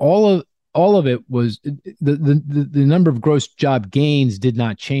 And all of it was the number of gross job gains did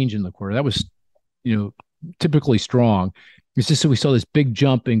not change in the quarter. That was, typically strong. It's just that we saw this big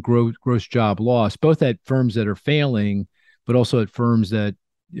jump in gross job loss, both at firms that are failing, but also at firms that,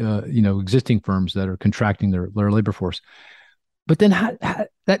 existing firms that are contracting their labor force. But then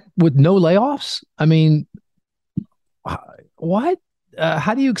that with no layoffs, I mean, what?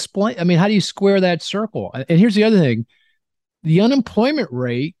 How do you explain? I mean, how do you square that circle? And here's the other thing. The unemployment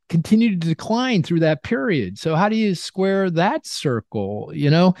rate continued to decline through that period. So how do you square that circle?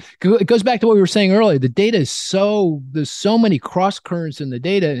 It goes back to what we were saying earlier. The data is there's so many cross currents in the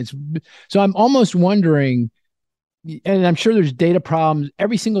data. So I'm almost wondering, and I'm sure there's data problems.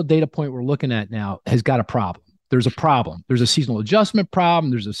 Every single data point we're looking at now has got a problem. There's a problem. There's a seasonal adjustment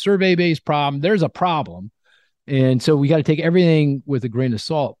problem. There's a survey-based problem. There's a problem. And so we got to take everything with a grain of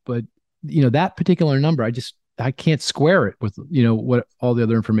salt. But, that particular number, I can't square it with, what all the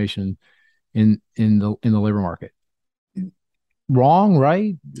other information in the labor market. Wrong,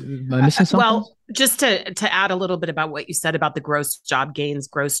 right? Am I missing something? Well, just to add a little bit about what you said about the gross job gains,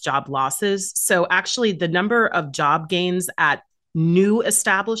 gross job losses. So actually the number of job gains at new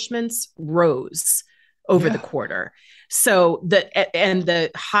establishments rose over the quarter. So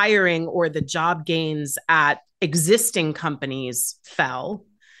the hiring or the job gains at existing companies fell.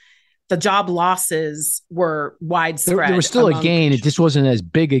 The job losses were widespread. There was still a gain. It just wasn't as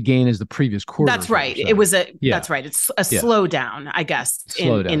big a gain as the previous quarter. That's right. It was that's right. It's a slowdown, I guess,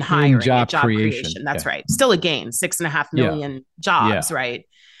 in hiring, in job creation. That's right. Still a gain, 6.5 million jobs, right?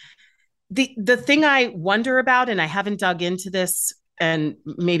 The thing I wonder about, and I haven't dug into this, and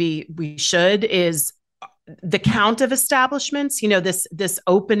maybe we should, is the count of establishments. This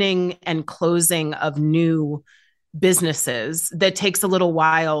opening and closing of new businesses that takes a little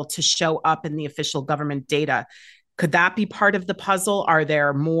while to show up in the official government data. Could that be part of the puzzle? Are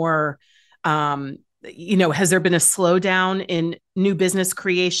there more, has there been a slowdown in new business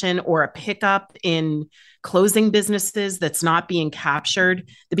creation or a pickup in closing businesses that's not being captured?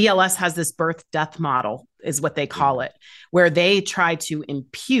 The BLS has this birth death model, is what they call it, where they try to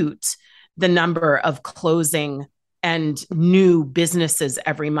impute the number of closing and new businesses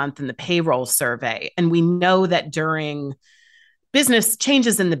every month in the payroll survey. And we know that during business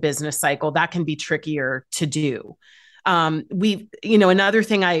changes in the business cycle, that can be trickier to do. Another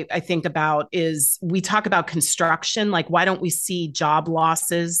thing I think about is we talk about construction, like why don't we see job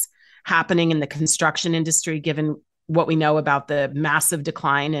losses happening in the construction industry, given what we know about the massive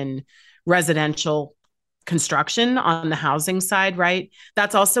decline in residential construction on the housing side, right?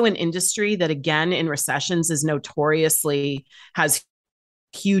 That's also an industry that, again, in recessions is notoriously has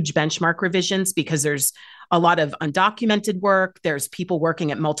huge benchmark revisions because there's a lot of undocumented work. There's people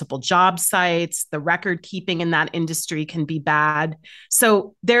working at multiple job sites. The record keeping in that industry can be bad.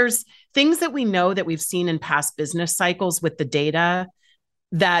 So there's things that we know that we've seen in past business cycles with the data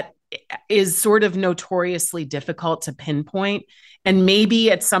that is sort of notoriously difficult to pinpoint. And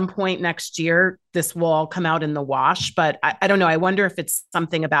maybe at some point next year, this will all come out in the wash. But I don't know. I wonder if it's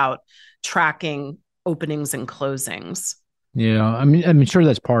something about tracking openings and closings. Yeah, I'm sure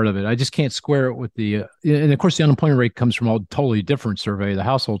that's part of it. I just can't square it with and of course the unemployment rate comes from a totally different survey, the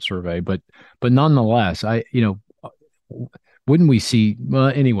household survey. But nonetheless, wouldn't we see?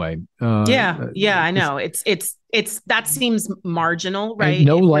 Anyway. I know it's that seems marginal, right?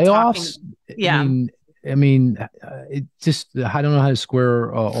 No layoffs. It just, I don't know how to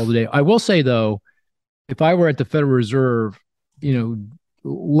square all the day. I will say though, if I were at the Federal Reserve,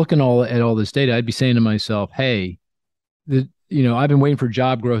 looking at all this data, I'd be saying to myself, hey, I've been waiting for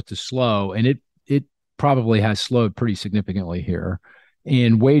job growth to slow, and it probably has slowed pretty significantly here.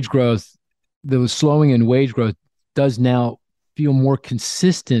 And wage growth, the slowing in wage growth does now feel more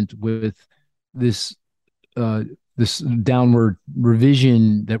consistent with this downward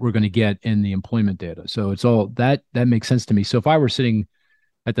revision that we're going to get in the employment data. So it's all that makes sense to me. So if I were sitting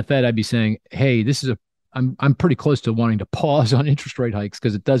at the Fed, I'd be saying, hey, I'm pretty close to wanting to pause on interest rate hikes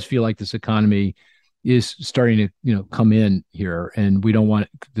because it does feel like this economy is starting to come in here, and we don't want it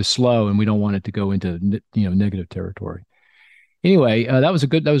to slow, and we don't want it to go into negative territory. Anyway, that was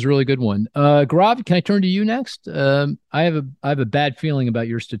a really good one. Gaurav, can I turn to you next? I have a bad feeling about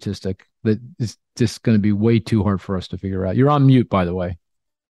your statistic that is just going to be way too hard for us to figure out. You're on mute, by the way.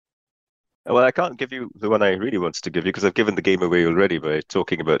 Well, I can't give you the one I really wanted to give you because I've given the game away already by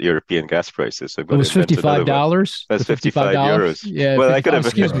talking about European gas prices. So I've It got to was invent another one. $55. That's The $55. 55 euros. Yeah, Well, I 55. could have,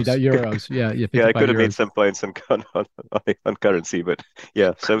 Excuse me, Euros. euros. Yeah, yeah, yeah, I 55 could have made euros. some points on currency, but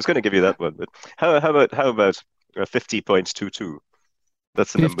yeah. So I was going to give you that one. But how about 50.22?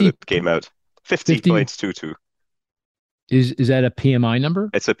 That's the number 50, that came out. 50 50.22. is that a PMI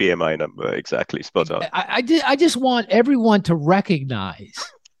number? It's a PMI number, exactly. Spot on. I just want everyone to recognize.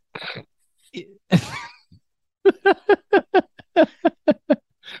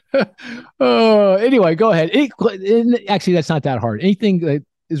 Oh, anyway, go ahead. Actually, that's not that hard. Anything that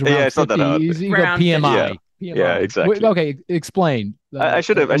is around Yeah, it's not that 50, hard. you go Around PMI. Yeah, PMI. yeah, exactly. Okay, explain. I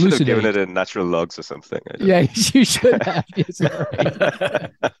should have given Elucidate. it in natural logs or something. Yeah, you should have. Yes,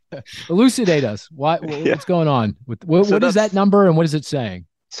 right. Elucidate us. Yeah. What's going on? What So is that that's number and what is it saying?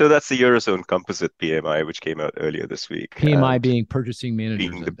 so that's the Eurozone Composite PMI, which came out earlier this week, PMI and being Purchasing Managers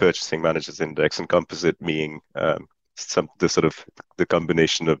being the Index. Purchasing Managers Index, and Composite being the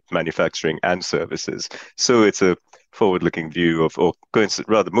combination of manufacturing and services. So it's a forward-looking view of, or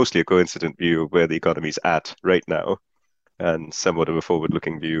rather mostly a coincident view of where the economy's at right now, and somewhat of a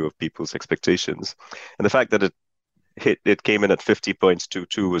forward-looking view of people's expectations. And the fact that it came in at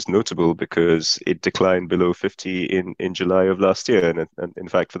 50.22 was notable because it declined below 50 in July of last year. And in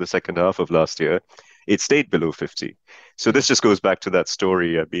fact, for the second half of last year, it stayed below 50. So this just goes back to that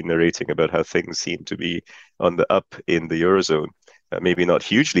story I've been narrating about how things seem to be on the up in the Eurozone. Maybe not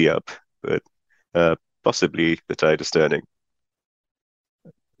hugely up, but possibly the tide is turning.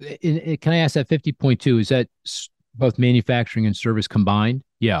 Can I ask that 50.2? Is that both manufacturing and service combined?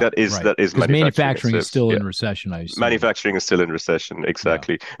 Yeah, That is right. that is Because manufacturing is service. still Yeah. in recession, I assume. Manufacturing is still in recession,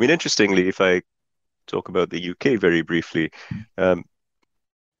 exactly. I mean, interestingly, if I talk about the UK very briefly, um,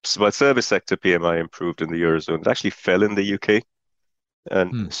 while service sector PMI improved in the Eurozone, it actually fell in the UK.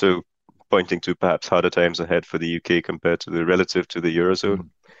 And so pointing to perhaps harder times ahead for the UK compared to the relative to the Eurozone.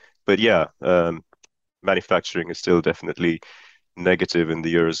 But yeah, manufacturing is still definitely negative in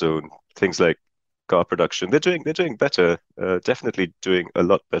the Eurozone. Things like car production, they're doing better, definitely doing a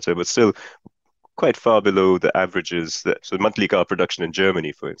lot better, but still quite far below the averages. So monthly car production in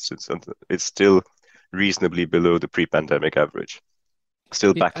Germany, for instance, and it's still reasonably below the pre-pandemic average.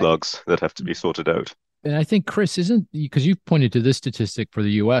 Still backlogs that have to be sorted out. And I think, Chris, isn't because you've pointed to this statistic for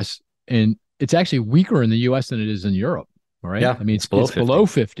the US, and it's actually weaker in the US than it is in Europe. Right. Yeah, I mean, it's it's below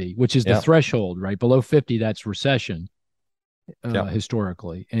 50, which is Yeah. the threshold, right? Below 50, that's recession Yeah.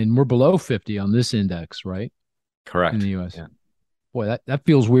 historically. And we're below 50 on this index, right? Correct. In the US. Yeah. Boy, that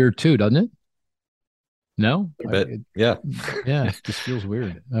feels weird too, doesn't it? No? But yeah. Yeah, it just feels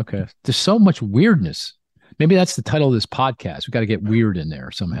weird. Okay. There's so much weirdness. Maybe that's the title of this podcast. We got to get weird in there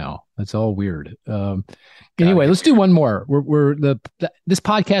somehow. That's all weird. Anyway, let's do one more. This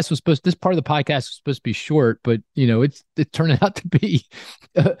podcast was this part of the podcast was supposed to be short, but it turned out to be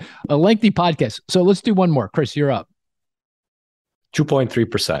a lengthy podcast. So let's do one more. Chris, you're up.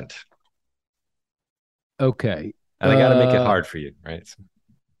 2.3%. Okay. And I got to make it hard for you, right?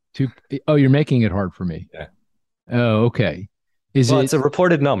 You're making it hard for me. Yeah. Oh, okay. It's a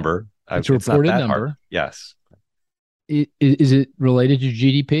reported number. It's a reported number. Hard. Yes. Is it related to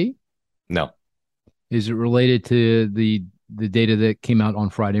GDP? No. Is it related to the data that came out on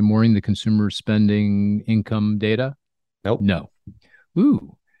Friday morning, the consumer spending income data? Nope. No.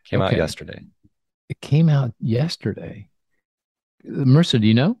 Ooh. Came out yesterday. It came out yesterday. Marissa, do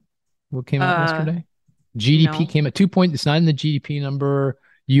you know what came out yesterday? GDP came at 2 point. It's not in the GDP number.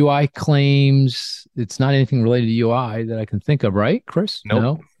 UI claims. It's not anything related to UI that I can think of, right, Chris?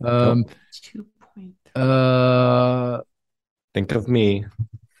 Nope. No. Nope. 2 point. Think of me.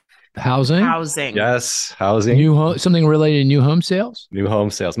 Housing. Yes, housing. New home. Something related to new home sales. New home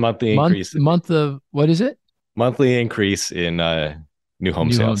sales. Monthly increase. Month of what is it? Monthly increase in new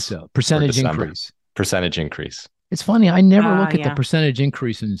home sales. Percentage increase. Percentage increase. It's funny. I never look at the percentage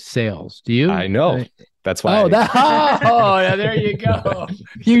increase in sales. Do you? I know. That's why. Yeah, there you go.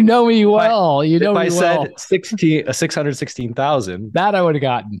 You know me well. You know me well. If I said 616,000, that I would have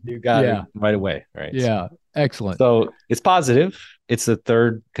gotten. You got it right away, right? Yeah, excellent. So it's positive. It's the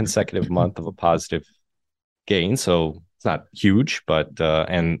third consecutive month of a positive gain. So it's not huge, but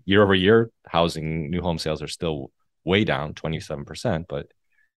and year over year, housing new home sales are still way down, 27%. But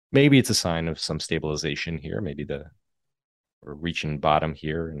maybe it's a sign of some stabilization here. Maybe we're reaching bottom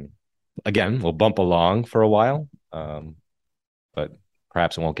here, and again, we'll bump along for a while, but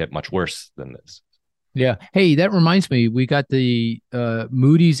perhaps it won't get much worse than this. Yeah. Hey, that reminds me, we got the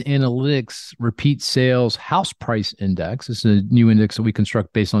Moody's Analytics Repeat Sales House Price Index. This is a new index that we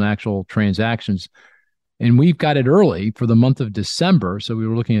construct based on actual transactions. And we've got it early for the month of December. So we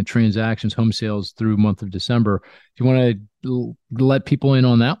were looking at transactions, home sales through month of December. Do you want to let people in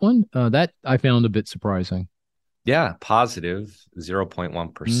on that one? That I found a bit surprising. Yeah, positive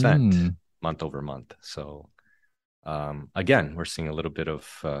 0.1% month over month. So again, we're seeing a little bit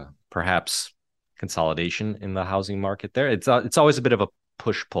of perhaps consolidation in the housing market there. It's always a bit of a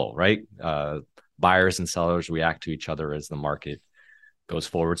push-pull, right? Buyers and sellers react to each other as the market goes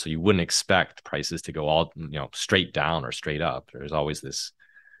forward. So you wouldn't expect prices to go all, straight down or straight up. There's always this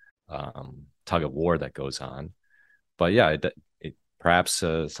tug of war that goes on. But yeah, it perhaps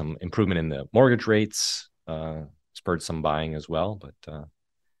some improvement in the mortgage rates spurred some buying as well.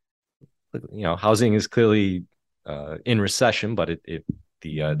 But housing is clearly in recession, but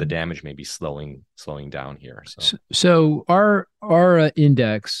the damage may be slowing down here. So our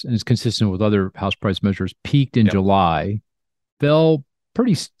index, and it's consistent with other house price measures, peaked in July, fell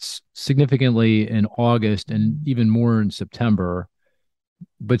pretty significantly in August and even more in September.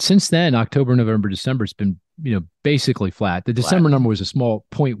 But since then, October, November, December, it's been, basically flat. The December number was a small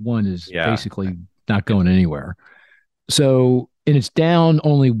 0.1 is basically not going anywhere. So, and it's down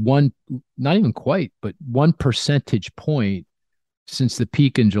only one, not even quite, but 1 percentage point since the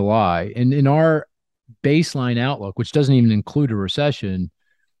peak in July. And in our baseline outlook, which doesn't even include a recession,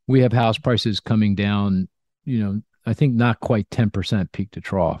 we have house prices coming down, I think not quite 10% peak to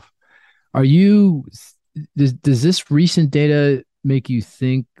trough. Does this recent data make you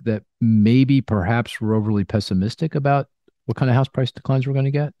think that maybe perhaps we're overly pessimistic about what kind of house price declines we're going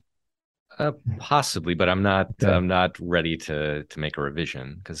to get? Possibly, but I'm not. Okay. I'm not ready to make a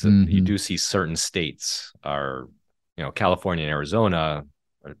revision because you do see certain states are, California and Arizona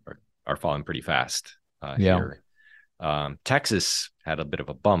are falling pretty fast here. Texas had a bit of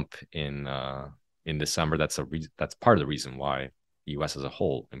a bump in December. That's part of the reason why the U.S. as a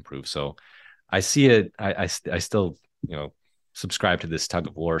whole improved. So I see it. I still subscribe to this tug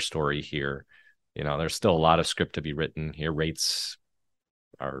of war story here. There's still a lot of script to be written here. Rates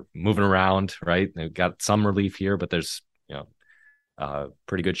are moving around, right? They've got some relief here, but there's a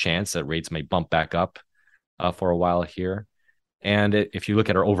pretty good chance that rates may bump back up for a while here. And if you look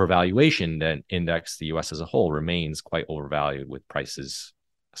at our overvaluation index, the U.S. as a whole remains quite overvalued with prices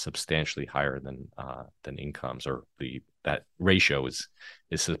substantially higher than incomes, or that ratio is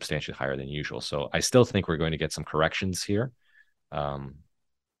substantially higher than usual. So I still think we're going to get some corrections here,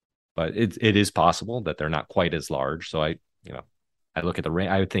 but it is possible that they're not quite as large. So I look at the range.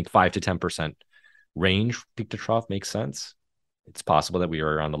 I would think 5 to 10% range peak to trough makes sense. It's possible that we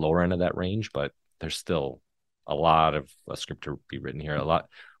are on the lower end of that range, but there's still a lot of script to be written here. A lot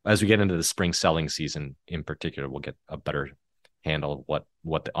as we get into the spring selling season in particular, we'll get a better handle of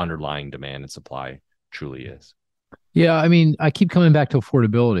what the underlying demand and supply truly is. Yeah, I mean, I keep coming back to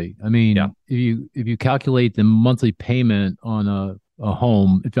affordability. I mean, if you calculate the monthly payment on a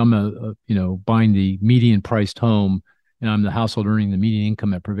home, if I'm buying the median priced home and I'm the household earning the median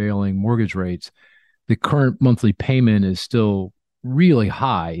income at prevailing mortgage rates, the current monthly payment is still really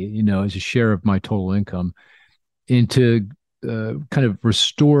high, as a share of my total income. And to kind of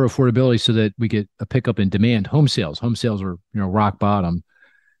restore affordability so that we get a pickup in demand, home sales are, rock bottom.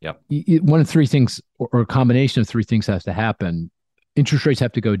 Yep. One of three things, or a combination of three things, has to happen. Interest rates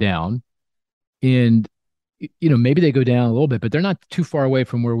have to go down, and maybe they go down a little bit, but they're not too far away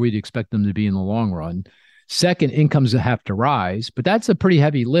from where we'd expect them to be in the long run. Second, incomes have to rise, but that's a pretty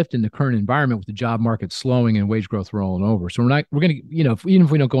heavy lift in the current environment with the job market slowing and wage growth rolling over. So we're going to, even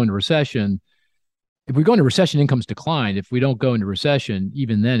if we don't go into recession, if we go into recession, incomes decline. If we don't go into recession,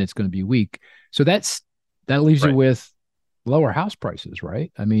 even then it's going to be weak. So that leaves you with lower house prices,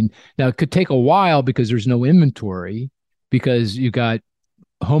 right? I mean, now it could take a while because there's no inventory, because you got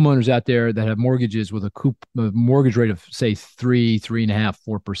homeowners out there that have mortgages with a mortgage rate of say 3.5%,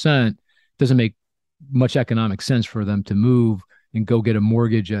 4%. Doesn't make much economic sense for them to move and go get a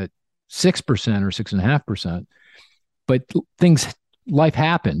mortgage at 6% or 6.5%. But life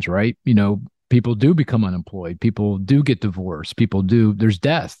happens, right? People do become unemployed. People do get divorced. There's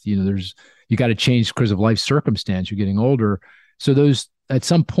death. You got to change because of life circumstance. You're getting older. So at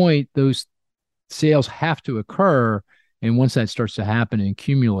some point, those sales have to occur. And once that starts to happen and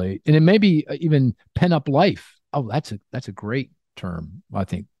accumulate, and it may be even pent up life. Oh, that's a great term, I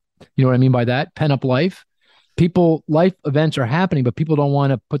think. You know what I mean by that? Pent up life. Life events are happening, but people don't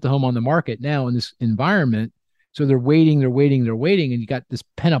want to put the home on the market now in this environment. So they're waiting, and you got this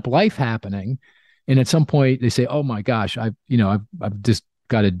pent up life happening. And at some point they say, "Oh my gosh, I've just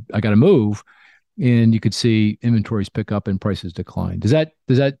got to move." And you could see inventories pick up and prices decline. Does that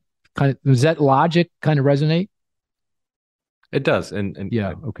logic kind of resonate? It does. And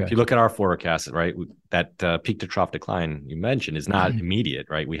Yeah. Okay. if you look at our forecast, right, that peak to trough decline you mentioned is not immediate,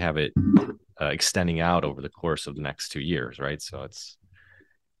 right? We have it extending out over the course of the next 2 years, right? So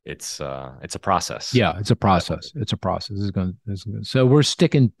it's a process. Yeah, it's a process. It's a process. So we're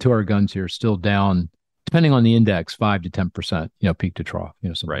sticking to our guns here, still down, depending on the index, 5 to 10%, peak to trough,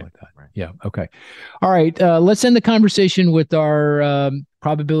 something like that. Right. Yeah. Okay. All right. Let's end the conversation with our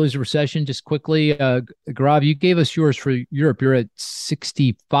probabilities of recession just quickly. Gaurav, you gave us yours for Europe. You're at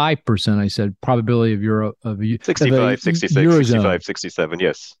 65%. I said probability of Europe of 65, 66, Eurozone. 65, 67.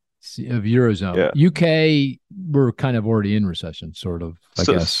 Yes. Of Eurozone. Yeah. UK, we're kind of already in recession, sort of, I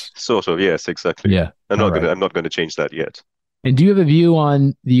guess. Sort of, yes, exactly. Yeah. I'm not gonna change that yet. And do you have a view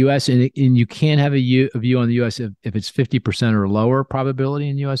on the U.S. and you can't have a view on the U.S. if it's 50% or lower probability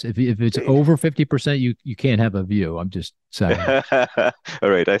in the U.S. If it's over 50%, you can't have a view. I'm just saying.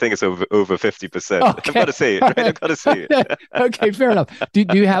 All right, I think it's over 50%. Okay. I've got to say it. Right? I've got to say it. Okay, fair enough. Do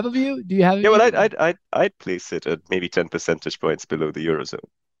you have a view? Do you have? Yeah, well, I'd place it at maybe 10 percentage points below the Eurozone.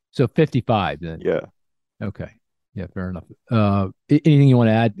 So 55 then. Yeah. Okay. Yeah, fair enough. Anything you want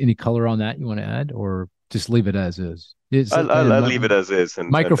to add? Any color on that you want to add, or just leave it as is? I'll leave it as is.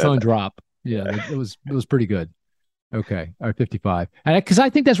 Microphone drop. Yeah, it was pretty good. Okay, all right, 55. And because I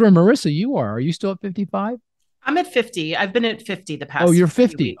think that's where Marissa, you are. Are you still at 55? I'm at 50. I've been at 50 the past. Oh, you're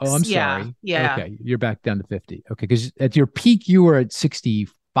 50. Few weeks. Oh, I'm sorry. Yeah. Okay, you're back down to 50. Okay, because at your peak you were at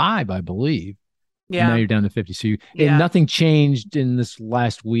 65, I believe. Yeah. And now you're down to 50. So and nothing changed in this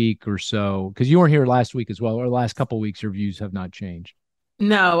last week or so, because you weren't here last week as well, or the last couple of weeks. Your views have not changed.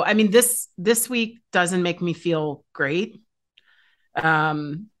 No, I mean this week doesn't make me feel great. But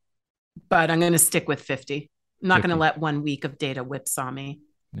I'm going to stick with 50. I'm not going to let 1 week of data whipsaw me.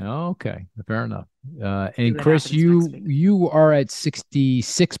 Okay, fair enough. And Chris, you are at 66%.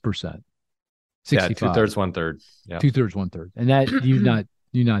 65. Yeah, 2/3, 1/3. Yeah, 2/3, 1/3, and that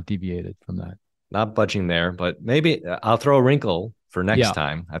you not deviated from that. Not budging there, but maybe I'll throw a wrinkle for next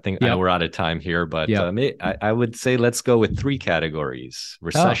time. I think I know we're out of time here, but I would say let's go with 3 categories: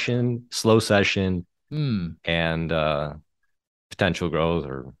 recession, slow session, and potential growth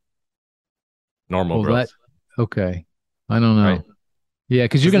or normal growth. Okay. I don't know. Right. Yeah,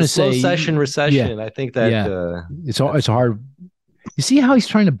 because you're going to say slow session, recession. I think that it's hard. You see how he's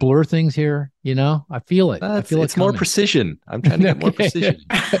trying to blur things here? I feel it. I feel it's more precision. I'm trying to get more precision.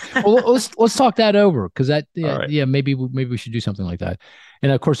 Well, let's talk that over, because maybe we should do something like that.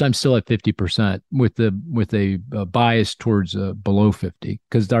 And of course, I'm still at 50% with a bias towards below 50,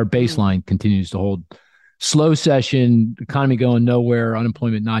 because our baseline continues to hold. Slow session, economy going nowhere,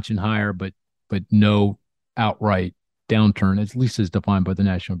 unemployment notching higher, but no outright downturn, at least as defined by the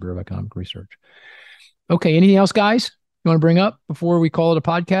National Bureau of Economic Research. Okay, anything else, guys, you want to bring up before we call it a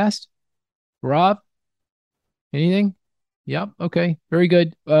podcast? Rob, anything? Yep. Okay, very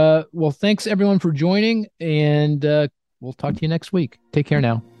good. Well, thanks everyone for joining, and we'll talk to you next week. Take care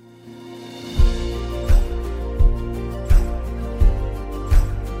now.